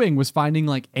started doing was finding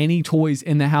like any toys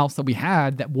in the house that we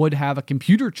had that would have a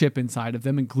computer chip inside of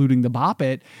them, including the Bop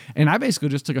It. And I basically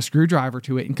just took a screwdriver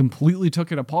to it and completely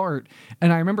took it apart.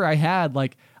 And I remember I had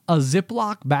like a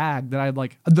Ziploc bag that I'd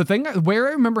like, where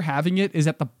I remember having it is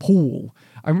at the pool.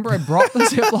 I remember I brought the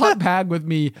Ziploc bag with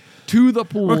me to the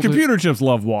pool. Well, computer chips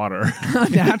love water.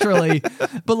 Naturally.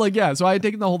 But like, yeah, so I had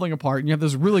taken the whole thing apart and you have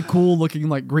this really cool looking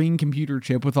like green computer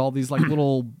chip with all these like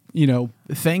little, you know,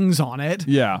 things on it.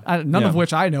 Yeah. None of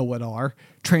which I know what are.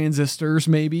 Transistors,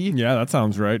 maybe. Yeah, that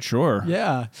sounds right. Sure.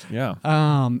 Yeah. Yeah.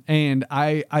 And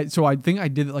I think I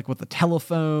did it like with the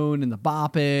telephone and the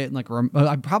Bop It and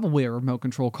like probably a remote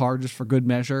control car just for good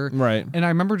measure. Right. And I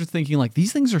remember just thinking like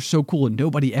these things are so cool and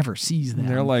nobody ever sees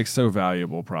them. They're like so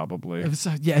valuable, probably. It's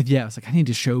like I need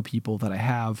to show people that I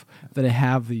have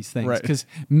these things Right. because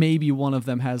maybe one of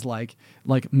them has like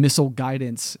missile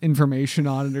guidance information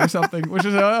on it or something, which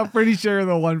is I'm pretty sure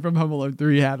the one from Home Alone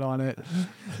 3 had on it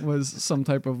was some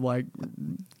type of like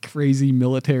crazy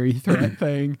military threat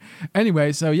thing.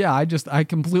 Anyway, so yeah, I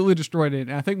completely destroyed it,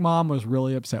 and I think Mom was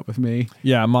really upset with me.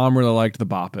 Yeah, Mom really liked the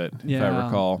Bop It, if Yeah, I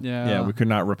recall. yeah. We could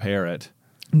not repair it.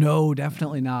 No,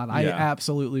 definitely not. I Yeah.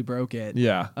 absolutely broke it.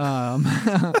 Yeah.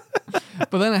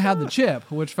 But then I had the chip,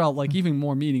 which felt like even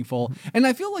more meaningful. And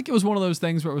I feel like it was one of those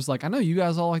things where it was like, I know you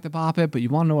guys all like the Bop It, but you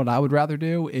want to know what I would rather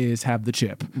do is have the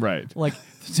chip. Right. Like,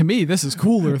 to me, this is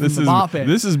cooler than the Bop It.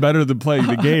 This is better than playing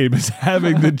the game, is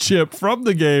having the chip from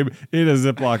the game in a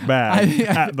Ziploc bag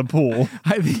at the pool.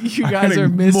 I think you guys Getting are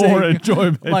missing more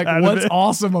enjoyment like out of what's it.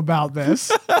 awesome about this.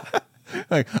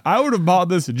 Like, I would have bought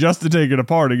this just to take it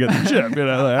apart and get the chip. You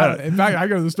know, like, In fact, I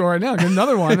go to the store right now and get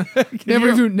another one.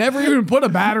 never even put a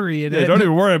battery in it. don't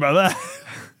even worry about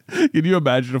that. Can you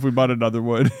imagine if we bought another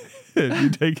one and you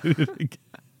take it again?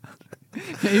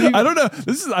 I don't know.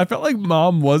 I felt like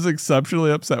Mom was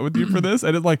exceptionally upset with you for this,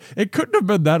 and it couldn't have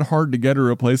been that hard to get a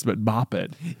replacement Bop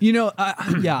It. You know,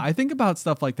 yeah, I think about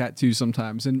stuff like that too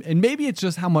sometimes, and maybe it's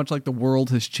just how much like the world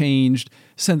has changed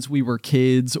since we were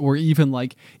kids, or even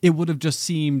like it would have just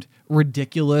seemed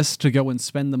ridiculous to go and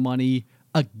spend the money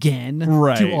again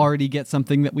to already get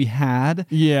something that we had.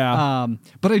 Yeah.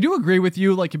 But I do agree with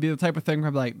you. Like, it'd be the type of thing where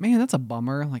I'd be like, man, that's a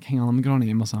bummer. Like, hang on, let me go on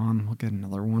Amazon. We'll get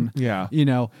another one. Yeah. You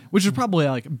know, which is probably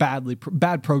like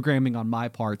bad programming on my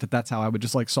part. That's how I would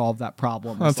just like solve that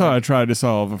problem. That's how I tried to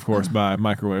solve, of course, my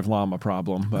microwave llama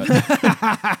problem, but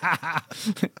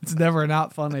it's never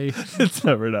not funny. It's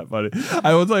never not funny.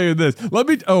 I will tell you this.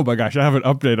 Oh my gosh, I have an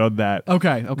update on that.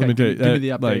 Okay. Let me tell you, Give me the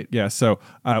update. So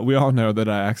we all know that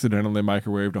I accidentally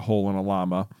microwaved a hole in a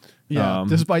llama. Yeah,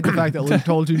 despite the fact that Luke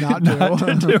told you not to. Not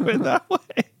to do it that way.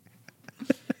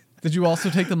 Did you also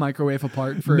take the microwave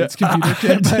apart for its computer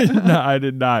chip? No, I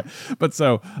did not. But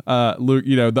so, Luke,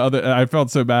 you know, I felt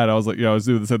so bad. I was like, I was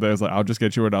doing the same thing. I was like, I'll just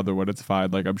get you another one. It's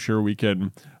fine. Like, I'm sure we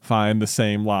can find the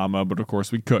same llama, but of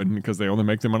course we couldn't because they only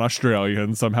make them in Australia,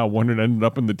 and somehow one had ended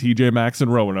up in the TJ Maxx in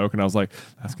Roanoke. And I was like,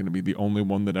 that's going to be the only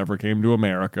one that ever came to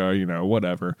America, you know,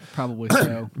 whatever. Probably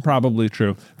so. Probably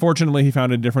true. Fortunately, he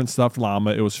found a different stuffed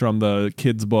llama. It was from the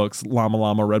kids' books, Llama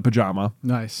Llama Red Pajama.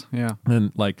 Nice. Yeah.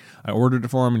 And like, I ordered it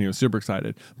for him and he was super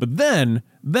excited. But then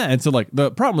so like the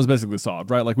problem was basically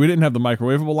solved, right? Like, we didn't have the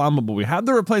microwavable llama, but we had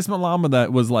the replacement llama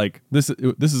that was like, this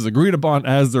is agreed upon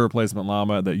as the replacement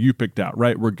llama that you picked out,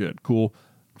 right? We're good. Cool.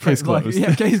 Case closed.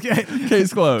 Yeah,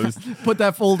 case closed. Put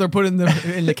that folder, put in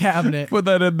the cabinet. Put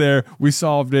that in there. We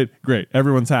solved it. Great.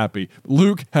 Everyone's happy.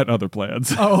 Luke had other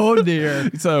plans. Oh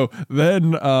dear. So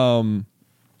then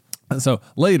And so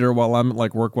later, while I'm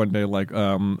like work one day, like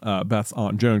Beth's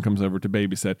Aunt Joan comes over to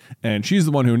babysit, and she's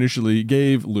the one who initially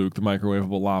gave Luke the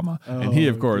microwavable llama, and he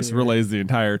of course relays the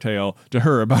entire tale to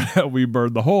her about how we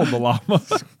burned the hole in the llama.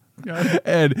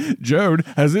 And Joan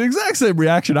has the exact same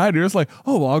reaction I do. It's like,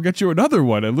 oh, well, I'll get you another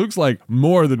one. And Luke's like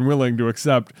more than willing to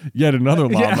accept yet another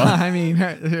llama. Yeah, I mean,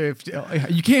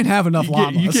 you can't have enough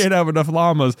llamas. You can't have enough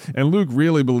llamas. And Luke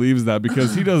really believes that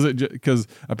because he does it because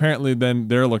apparently then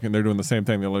they're doing the same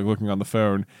thing. They're like looking on the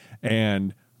phone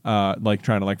and like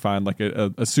trying to like find like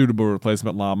a suitable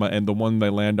replacement llama. And the one they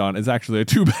land on is actually a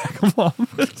 2-pack of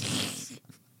llamas.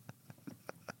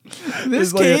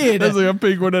 This kid. There's like a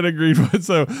pink one and a green one.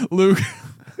 So Luke,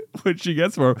 when she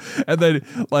gets for him, and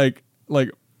then like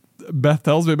Beth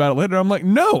tells me about it later, I'm like,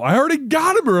 no, I already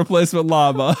got him a replacement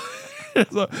llama.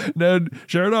 So then,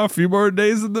 sure enough, a few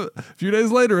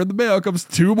days later, in the mail comes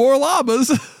 2 more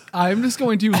llamas. I'm just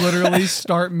going to literally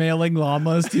start mailing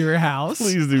llamas to your house.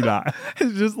 Please do not.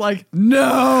 It's just like,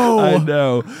 no. I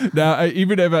know. Now,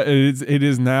 even if it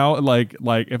is now like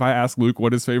if I ask Luke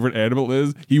what his favorite animal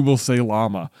is, he will say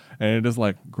llama, and it is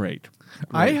like great.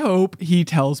 I hope he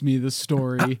tells me the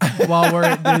story while we're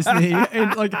at Disney,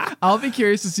 and like I'll be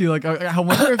curious to see like I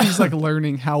wonder if he's like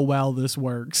learning how well this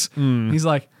works. He's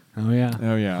like, oh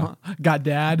yeah, got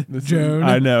Dad, Joan.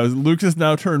 I know. Luke has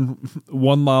now turned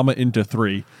 1 llama into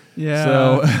 3. Yeah.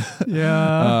 So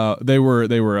yeah, there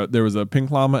was a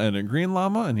pink llama and a green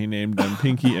llama, and he named them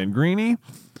Pinky and Greenie.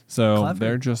 So Clever.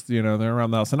 they're just, they're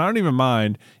around the house. And I don't even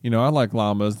mind, I like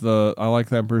llamas. I like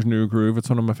The Emperor's New Groove. It's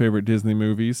one of my favorite Disney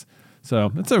movies.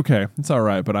 So it's okay. It's all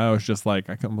right. But I was just like,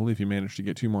 I can't believe you managed to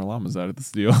get 2 more llamas out of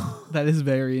this deal. That is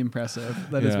very impressive.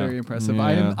 That is very impressive.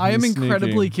 Yeah, I am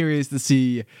incredibly sneaky. curious to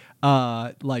see,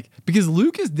 because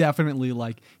Luke is definitely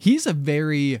like, he's a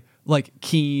very like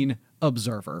keen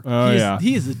observer. Oh,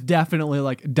 He is definitely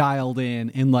like dialed in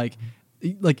and like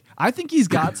I think he's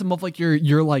got some of like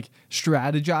your like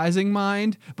strategizing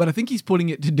mind, but I think he's putting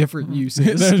it to different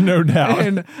uses. There's no doubt.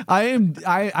 And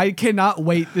I cannot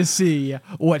wait to see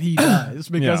what he does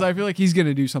because Yeah. I feel like he's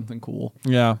gonna do something cool.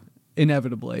 Yeah.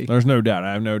 Inevitably. There's no doubt.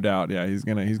 I have no doubt. Yeah, he's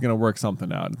gonna work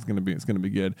something out. It's gonna be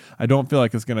good. I don't feel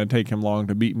like it's gonna take him long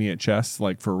to beat me at chess,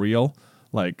 like for real.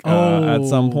 Like at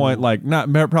some point, like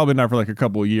probably not for like a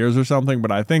couple of years or something,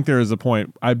 but I think there is a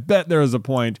point. I bet there is a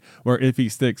point where if he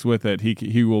sticks with it,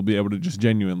 he will be able to just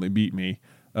genuinely beat me,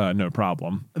 no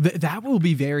problem. That will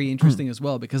be very interesting as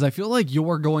well because I feel like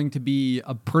you're going to be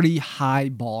a pretty high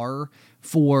bar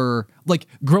for like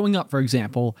growing up. For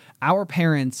example, our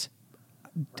parents,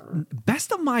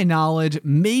 best of my knowledge,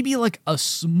 maybe like a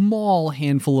small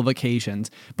handful of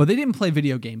occasions, but they didn't play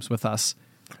video games with us.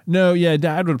 No, yeah,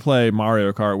 Dad would play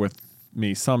Mario Kart with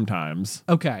me sometimes.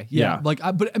 Okay, yeah. Like,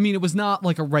 but I mean, it was not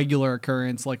like a regular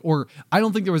occurrence. Like, or I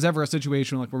don't think there was ever a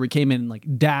situation like where we came in and like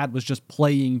Dad was just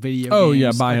playing video games. Oh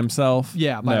yeah, by like, himself.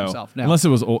 Yeah, by himself. No. Unless it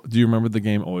was. Do you remember the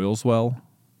game Oils Well?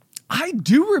 I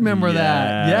do remember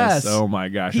that. Yes. Oh my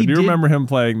gosh, He I do did- remember him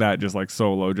playing that just like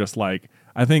solo. Just like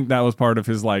I think that was part of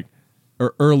his like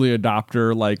early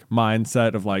adopter like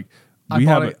mindset of like. We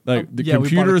bought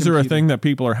computers are a thing that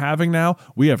people are having now.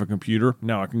 We have a computer.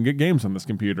 Now I can get games on this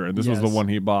computer. And this was the one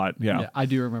he bought. Yeah. I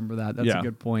do remember that. That's Yeah. a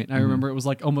good point. I remember it was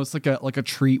like almost like a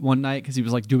treat one night because he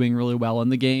was like doing really well in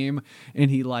the game.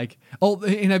 And he like,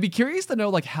 and I'd be curious to know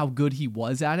like how good he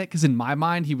was at it. Because in my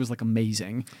mind, he was like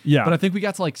amazing. Yeah. But I think we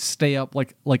got to like stay up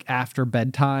like after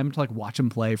bedtime to like watch him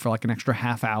play for like an extra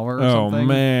half hour or Oh something.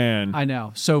 man. I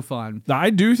know. So fun.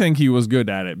 I do think he was good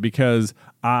at it because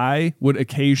I would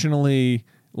occasionally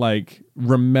like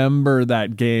remember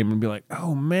that game and be like,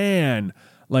 oh man,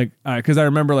 like because I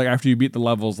remember like after you beat the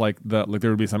levels, like there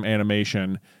would be some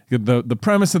animation. The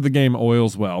premise of the game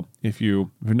Oils Well, if you've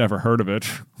never heard of it,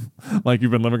 like you've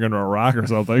been living under a rock or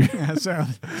something. Yeah, so,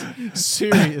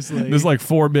 seriously. This like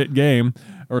 4-bit game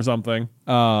or something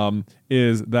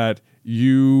is that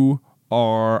you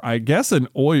are, I guess,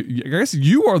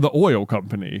 you are the oil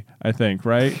company, I think,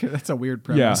 right? That's a weird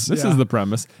Yeah, premise. this is the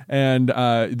premise. And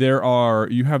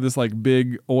you have this like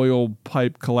big oil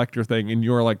pipe collector thing, and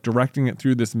you're like directing it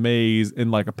through this maze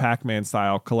in like a Pac-Man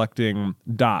style, collecting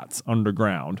dots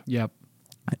underground. Yep.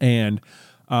 And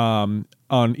on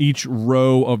each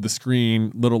row of the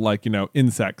screen, little like,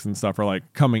 insects and stuff are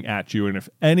like coming at you.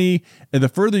 And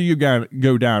the further you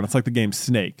go down, it's like the game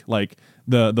Snake, like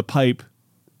the pipe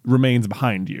remains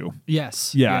behind you.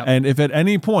 Yes. Yeah. Yep. And if at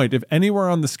any point, if anywhere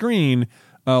on the screen,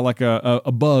 like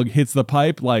a bug hits the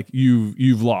pipe, like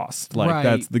you've lost. Like Right.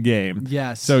 that's the game.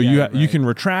 Yes. So Yeah, you right. can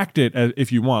retract it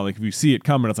if you want. Like if you see it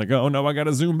coming, it's like, oh no, I got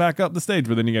to zoom back up the stage,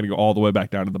 but then you got to go all the way back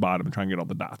down to the bottom and try and get all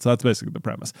the dots. So that's basically the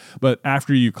premise. But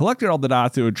after you collected all the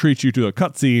dots, it would treat you to a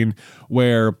cutscene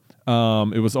where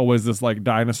it was always this like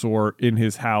dinosaur in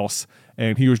his house,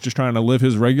 and he was just trying to live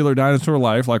his regular dinosaur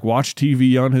life, like watch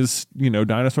TV on his,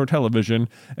 dinosaur television,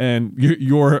 and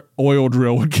your oil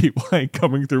drill would keep like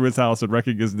coming through his house and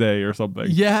wrecking his day or something.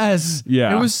 Yes.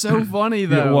 Yeah. It was so funny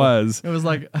though. It was. It was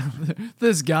like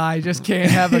this guy just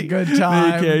can't have a good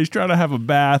time. He's trying to have a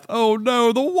bath. Oh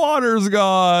no, the water's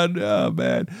gone. Oh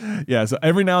man. Yeah. So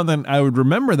every now and then I would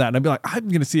remember that, and I'd be like, I'm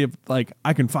gonna see if like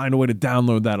I can find a way to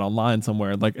download that online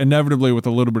somewhere. Like inevitably, with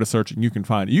a little bit of searching, you can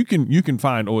find it. You can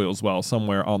find Oil's Well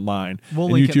somewhere online, We'll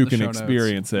and link you it too in the can show notes.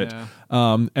 experience it.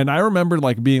 Yeah. And I remember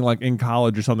like being like in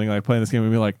college or something, like playing this game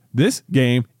and be like, this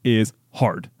game is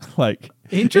hard. Like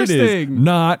Interesting. It is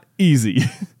not easy.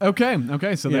 Okay.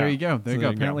 So there Yeah. you go. There you So go. there you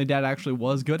Apparently, Dad actually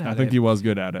was good at it. I think he was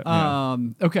good at it. Yeah.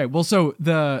 Okay. Well, so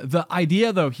the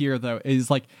idea here is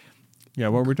like, Yeah,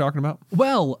 what were we talking about?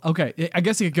 well, okay, I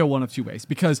guess it could go one of two ways,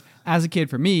 because as a kid,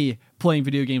 for me, playing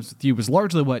video games with you was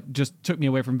largely what just took me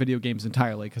away from video games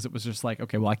entirely, because it was just like,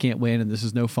 okay, well, I can't win and this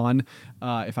is no fun.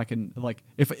 If I can, like,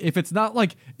 if it's not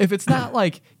like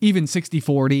even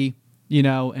 60-40,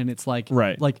 and it's like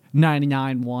Right. like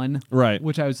 99-1, Right.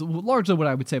 which I was largely what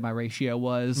I would say my ratio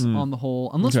was on the whole,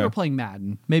 unless we Okay. were playing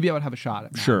Madden. Maybe I would have a shot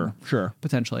at Madden. Sure.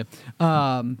 Potentially.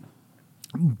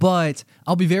 But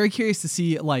I'll be very curious to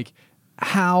see like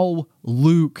how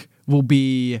Luke will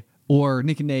be, or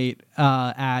Nick and Nate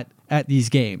at these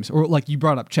games. Or like you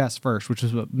brought up chess first, which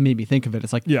is what made me think of it.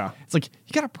 It's like, Yeah. it's like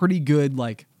you got a pretty good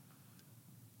like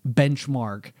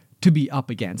benchmark to be up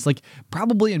against. Like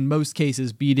probably in most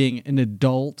cases beating an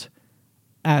adult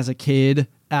as a kid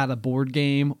at a board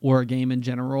game or a game in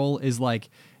general is like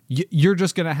you're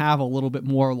just going to have a little bit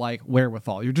more like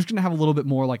wherewithal. You're just going to have a little bit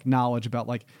more like knowledge about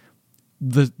like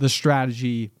the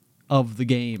strategy of the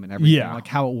game and everything, Yeah. like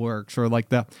how it works, or like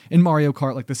in Mario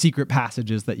Kart, like the secret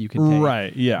passages that you can take.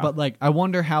 Right, yeah. But like I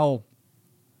wonder how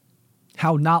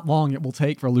not long it will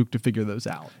take for Luke to figure those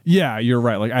out. Yeah, you're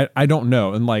right. Like I don't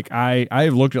know. And like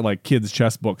I've looked at like kids'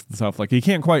 chess books and stuff. Like he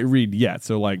can't quite read yet.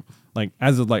 So like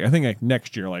as of like I think like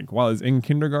next year, like while he's in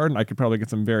kindergarten, I could probably get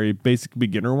some very basic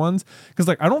beginner ones. Because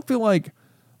like I don't feel like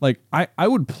I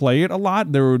would play it a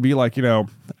lot. There would be like,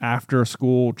 after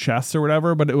school chess or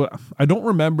whatever, but I don't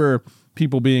remember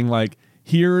people being like,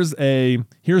 here's an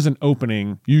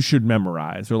opening you should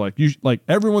memorize, or like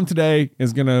everyone today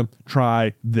is gonna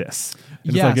try this.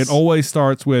 And It's like Yes. it always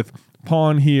starts with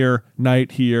pawn here,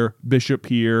 knight here, bishop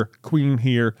here, queen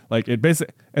here. Like it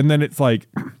basically, and then it's like,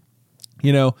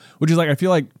 which is like I feel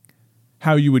like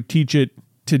how you would teach it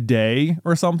today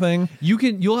or something.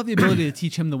 You'll have the ability to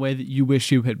teach him the way that you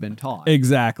wish you had been taught.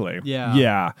 Exactly. Yeah.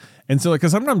 Yeah. And so, like,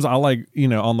 because sometimes I'll like,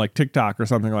 on like TikTok or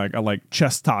something, like,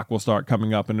 chess talk will start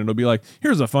coming up, and it'll be like,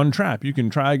 here's a fun trap you can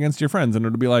try against your friends. And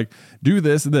it'll be like, do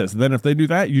this. Then if they do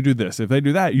that, you do this. If they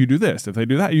do that, you do this. If they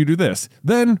do that, you do this.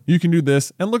 Then you can do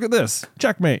this. And look at this.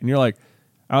 Checkmate. And you're like,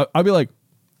 I'll be like,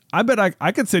 I bet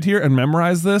I could sit here and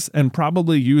memorize this and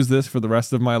probably use this for the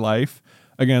rest of my life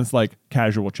against like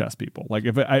casual chess people. Like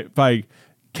if I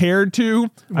cared to,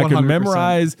 I could 100%.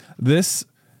 memorize this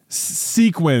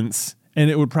sequence, and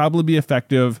it would probably be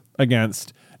effective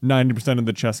against 90% of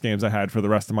the chess games I had for the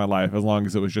rest of my life, as long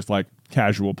as it was just like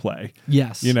casual play.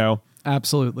 Yes.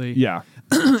 Absolutely. Yeah.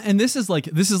 And this is like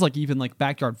even like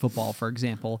backyard football, for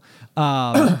example.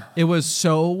 It was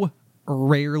so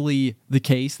rarely the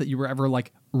case that you were ever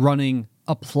like running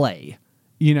a play.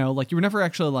 Like you were never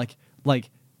actually like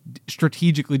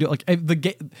strategically do like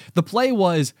the play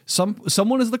was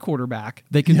someone is the quarterback,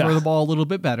 they can throw the ball a little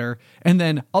bit better, and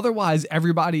then otherwise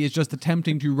everybody is just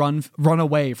attempting to run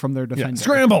away from their defender.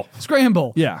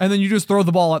 Scramble. Yeah. And then you just throw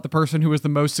the ball at the person who is the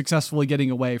most successfully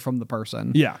getting away from the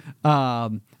person. Yeah.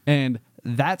 And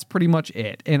that's pretty much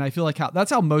it. And I feel like that's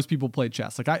how most people play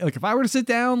chess. Like if I were to sit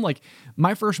down, like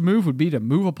my first move would be to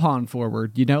move a pawn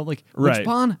forward, like Right. which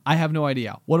pawn? I have no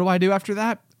idea. What do I do after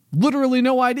that? Literally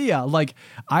no idea. Like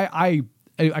I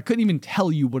couldn't even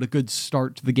tell you what a good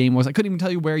start to the game was. I couldn't even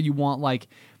tell you where you want like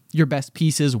your best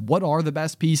pieces. What are the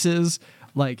best pieces?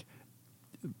 Like,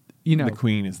 The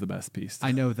queen is the best piece.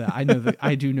 I know that.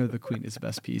 I do know the queen is the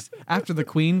best piece. After the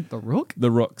queen, the rook?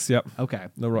 The rooks. Yep. Okay.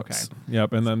 The rooks. Okay.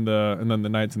 Yep. And then the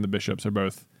knights and the bishops are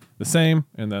both the same,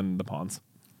 and then the pawns.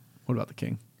 What about the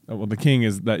king? well, the king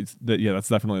is that. Yeah, that's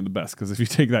definitely the best because if you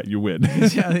take that, you win.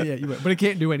 yeah, you win. But it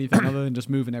can't do anything other than just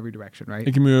move in every direction, right?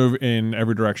 It can move in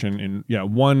every direction in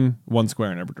one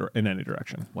square in any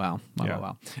direction. Wow.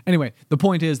 Anyway, the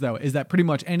point is though, is that pretty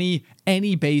much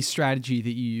any base strategy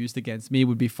that you used against me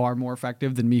would be far more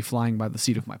effective than me flying by the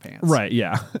seat of my pants. Right.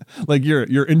 Yeah. Like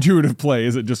your intuitive play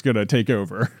isn't just gonna take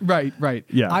over. Right.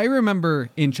 Yeah. I remember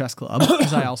in chess club,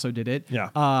 because I also did it.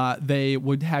 Yeah. They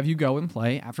would have you go and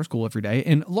play after school every day,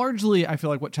 and largely I feel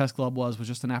like what chess club was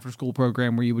just an after school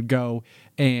program where you would go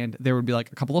and there would be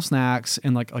like a couple of snacks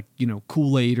and like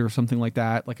Kool-Aid or something like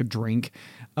that, like a drink,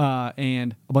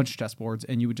 and a bunch of chess boards,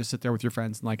 and you would just sit there with your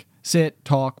friends and like sit,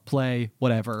 talk, play,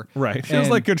 whatever. Right. Feels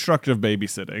like constructive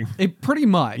babysitting. It pretty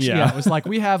much. Yeah. It was like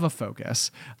we have a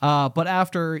focus. But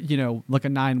after, like a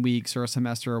 9 weeks or a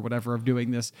semester or whatever of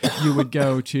doing this, you would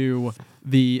go to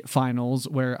the finals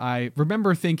where I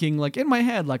remember thinking like in my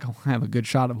head, like, oh, I have a good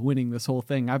shot of winning this whole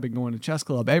thing. I've been going to chess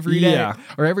club every day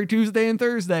or every Tuesday and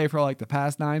Thursday for like the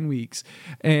past 9 weeks.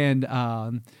 And,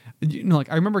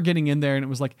 like I remember getting in there and it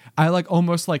was like, I like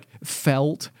almost like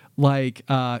felt like,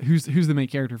 who's the main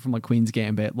character from like Queen's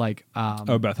Gambit? Like,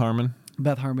 Beth Harmon.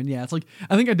 Beth Harmon. Yeah. It's like,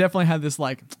 I think I definitely had this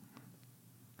like,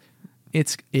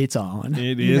 it's on.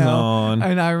 It is on.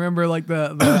 And I remember like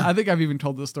the I think I've even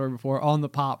told this story before on the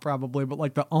pop probably, but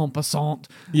like the en passant.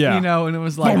 Yeah. And it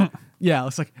was like yeah,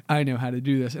 it's like I know how to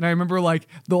do this. And I remember like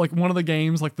one of the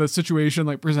games, like the situation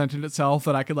like presented itself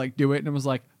that I could like do it, and it was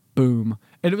like boom.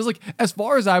 And it was like, as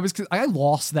far as I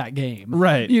lost that game.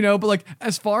 Right. But like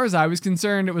as far as I was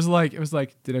concerned, it was like,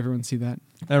 did everyone see that?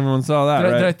 Everyone saw that,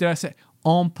 right? Did I say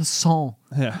en passant?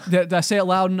 Yeah. Did I say it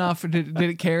loud enough? Or did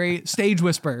it carry? Stage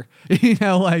whisper.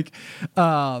 I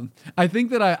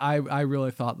think that I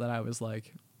really thought that I was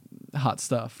like hot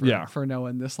stuff for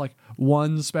knowing this like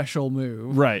one special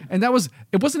move. Right. And it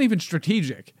wasn't even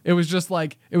strategic. It was just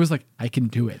like, I can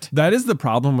do it. That is the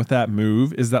problem with that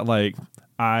move, is that like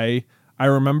I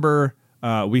remember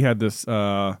we had this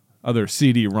other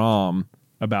CD-ROM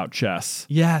about chess.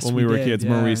 Yes, when we were did, kids.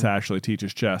 yeah. Maurice Ashley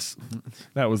Teaches Chess.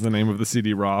 That was the name of the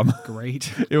CD-ROM.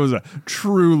 Great. It was a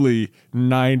truly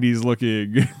 90s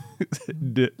looking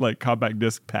like compact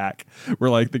disc pack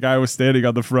where like the guy was standing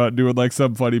on the front doing like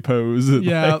some funny pose and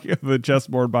like the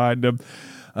chessboard behind him.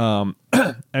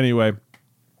 Anyway,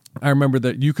 I remember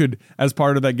that you could, as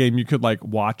part of that game, you could like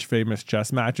watch famous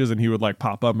chess matches, and he would like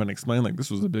pop up and explain like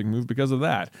this was a big move because of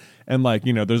that. And like,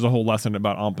 there's a whole lesson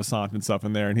about en passant and stuff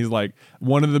in there. And he's like,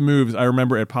 one of the moves, I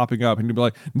remember it popping up, and he'd be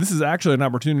like, this is actually an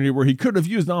opportunity where he could have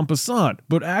used en passant,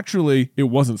 but actually it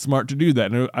wasn't smart to do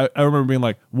that. And I remember being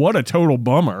like, what a total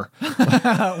bummer.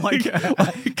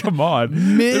 like, come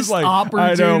on. Missed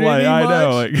opportunity. I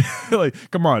know. Like,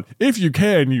 come on. If you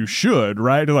can, you should,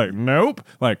 right? And like, nope.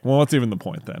 Like, well, what's even the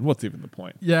point then? What's even the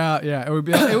point? Yeah. It would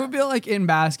be like in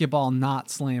basketball not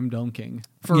slam dunking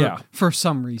for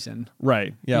some reason.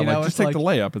 Right. Yeah. Like just take the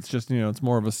layup. It's just it's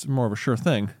more of a sure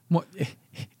thing.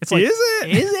 It's like, is it?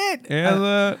 Is it?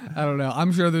 I don't know.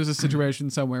 I'm sure there's a situation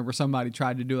somewhere where somebody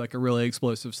tried to do like a really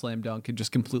explosive slam dunk and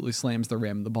just completely slams the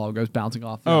rim. The ball goes bouncing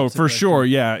off. Oh, for sure.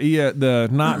 Yeah. The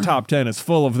not top 10 is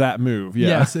full of that move. Yeah.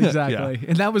 Yes, exactly. Yeah.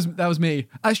 And that was me.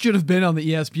 I should have been on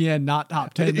the ESPN not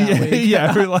top 10 that week.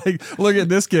 Yeah. Like, look at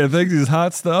this kid. Thinks he's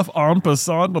hot stuff. En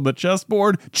passant on the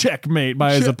chessboard. Checkmate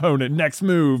by his opponent. Next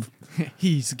move.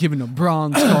 He's given a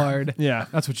bronze card. Yeah.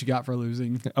 That's what you got for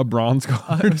losing. A bronze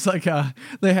card. It was like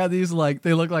they had these like,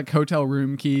 they look like hotel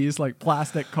room keys, like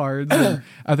plastic cards. And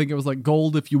I think it was like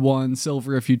gold if you won,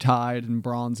 silver if you tied, and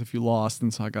bronze if you lost.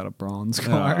 And so I got a bronze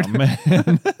card. Oh,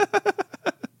 man.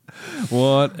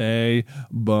 What a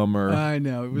bummer. I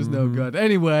know. It was no good.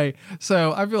 Anyway,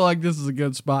 so I feel like this is a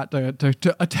good spot to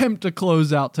attempt to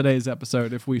close out today's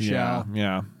episode if we shall.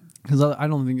 Yeah. Because I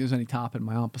don't think there's any top in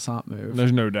my en passant move.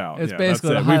 There's no doubt. It's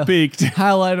basically we peaked.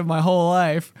 Highlight of my whole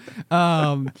life.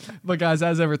 But guys,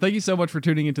 as ever, thank you so much for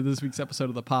tuning into this week's episode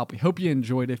of The Pop. We hope you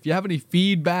enjoyed it. If you have any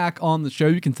feedback on the show,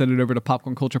 you can send it over to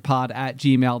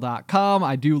popcornculturepod@gmail.com.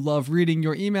 I do love reading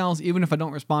your emails. Even if I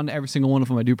don't respond to every single one of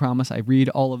them, I do promise I read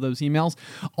all of those emails.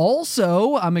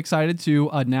 Also, I'm excited to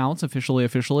announce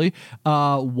officially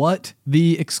what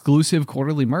the exclusive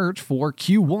quarterly merch for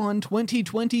Q1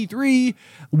 2023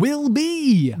 will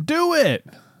be. Do it.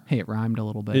 Hey, it rhymed a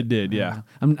little bit. It did, yeah.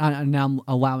 I'm now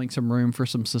allowing some room for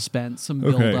some suspense, some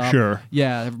build up. Sure.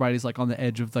 Yeah, everybody's like on the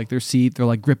edge of like their seat. They're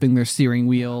like gripping their steering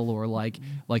wheel, or like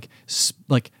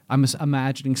I'm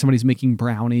imagining somebody's making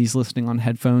brownies, listening on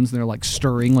headphones, and they're like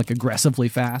stirring like aggressively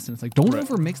fast, and it's like, don't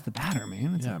overmix the batter,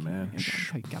 man. It's like, man.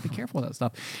 You gotta be careful with that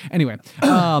stuff. Anyway,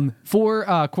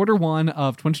 for quarter one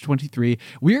of 2023,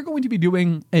 we are going to be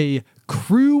doing a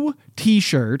Crew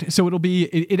t-shirt. So it'll be,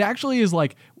 it actually is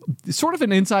like sort of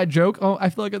an inside joke. I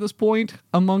feel like at this point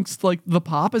amongst like the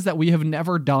pop is that we have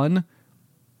never done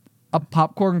a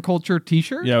popcorn culture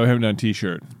t-shirt. Yeah, we haven't done a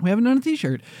t-shirt. We haven't done a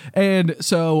t-shirt. And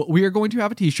so we are going to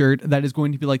have a t-shirt that is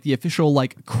going to be like the official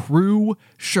like crew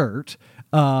shirt.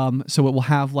 So it will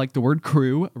have like the word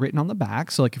crew written on the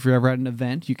back. So like if you're ever at an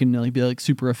event, you can be like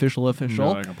super official.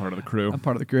 No, like I'm part of the crew. I'm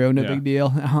part of the crew. No big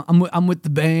deal. I'm with the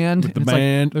band. With the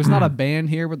band. Like, there's not a band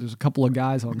here, but there's a couple of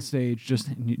guys on stage just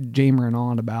jammering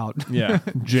on about. Yeah,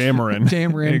 jammering.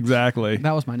 Jammering. Exactly.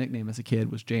 That was my nickname as a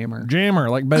kid, was Jammer. Jammer,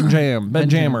 like Ben Jam. Ben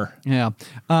Jammer. Yeah.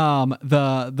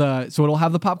 So it'll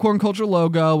have the popcorn culture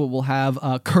logo. It will have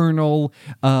Colonel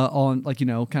on like,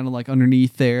 kind of like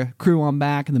underneath there, crew on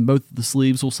back, and then both of the sleeves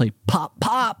will say pop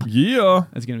pop. Yeah,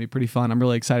 it's gonna be pretty fun. I'm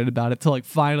really excited about it to like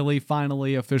finally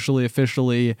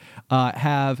officially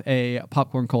have a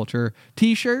popcorn culture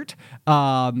t-shirt.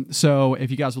 So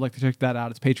if you guys would like to check that out,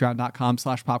 it's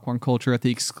patreon.com/popcorn culture at the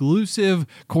exclusive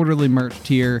quarterly merch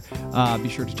tier. Be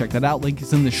sure to check that out. Link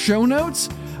is in the show notes.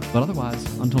 But otherwise,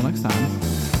 until next time,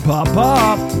 pop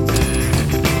pop.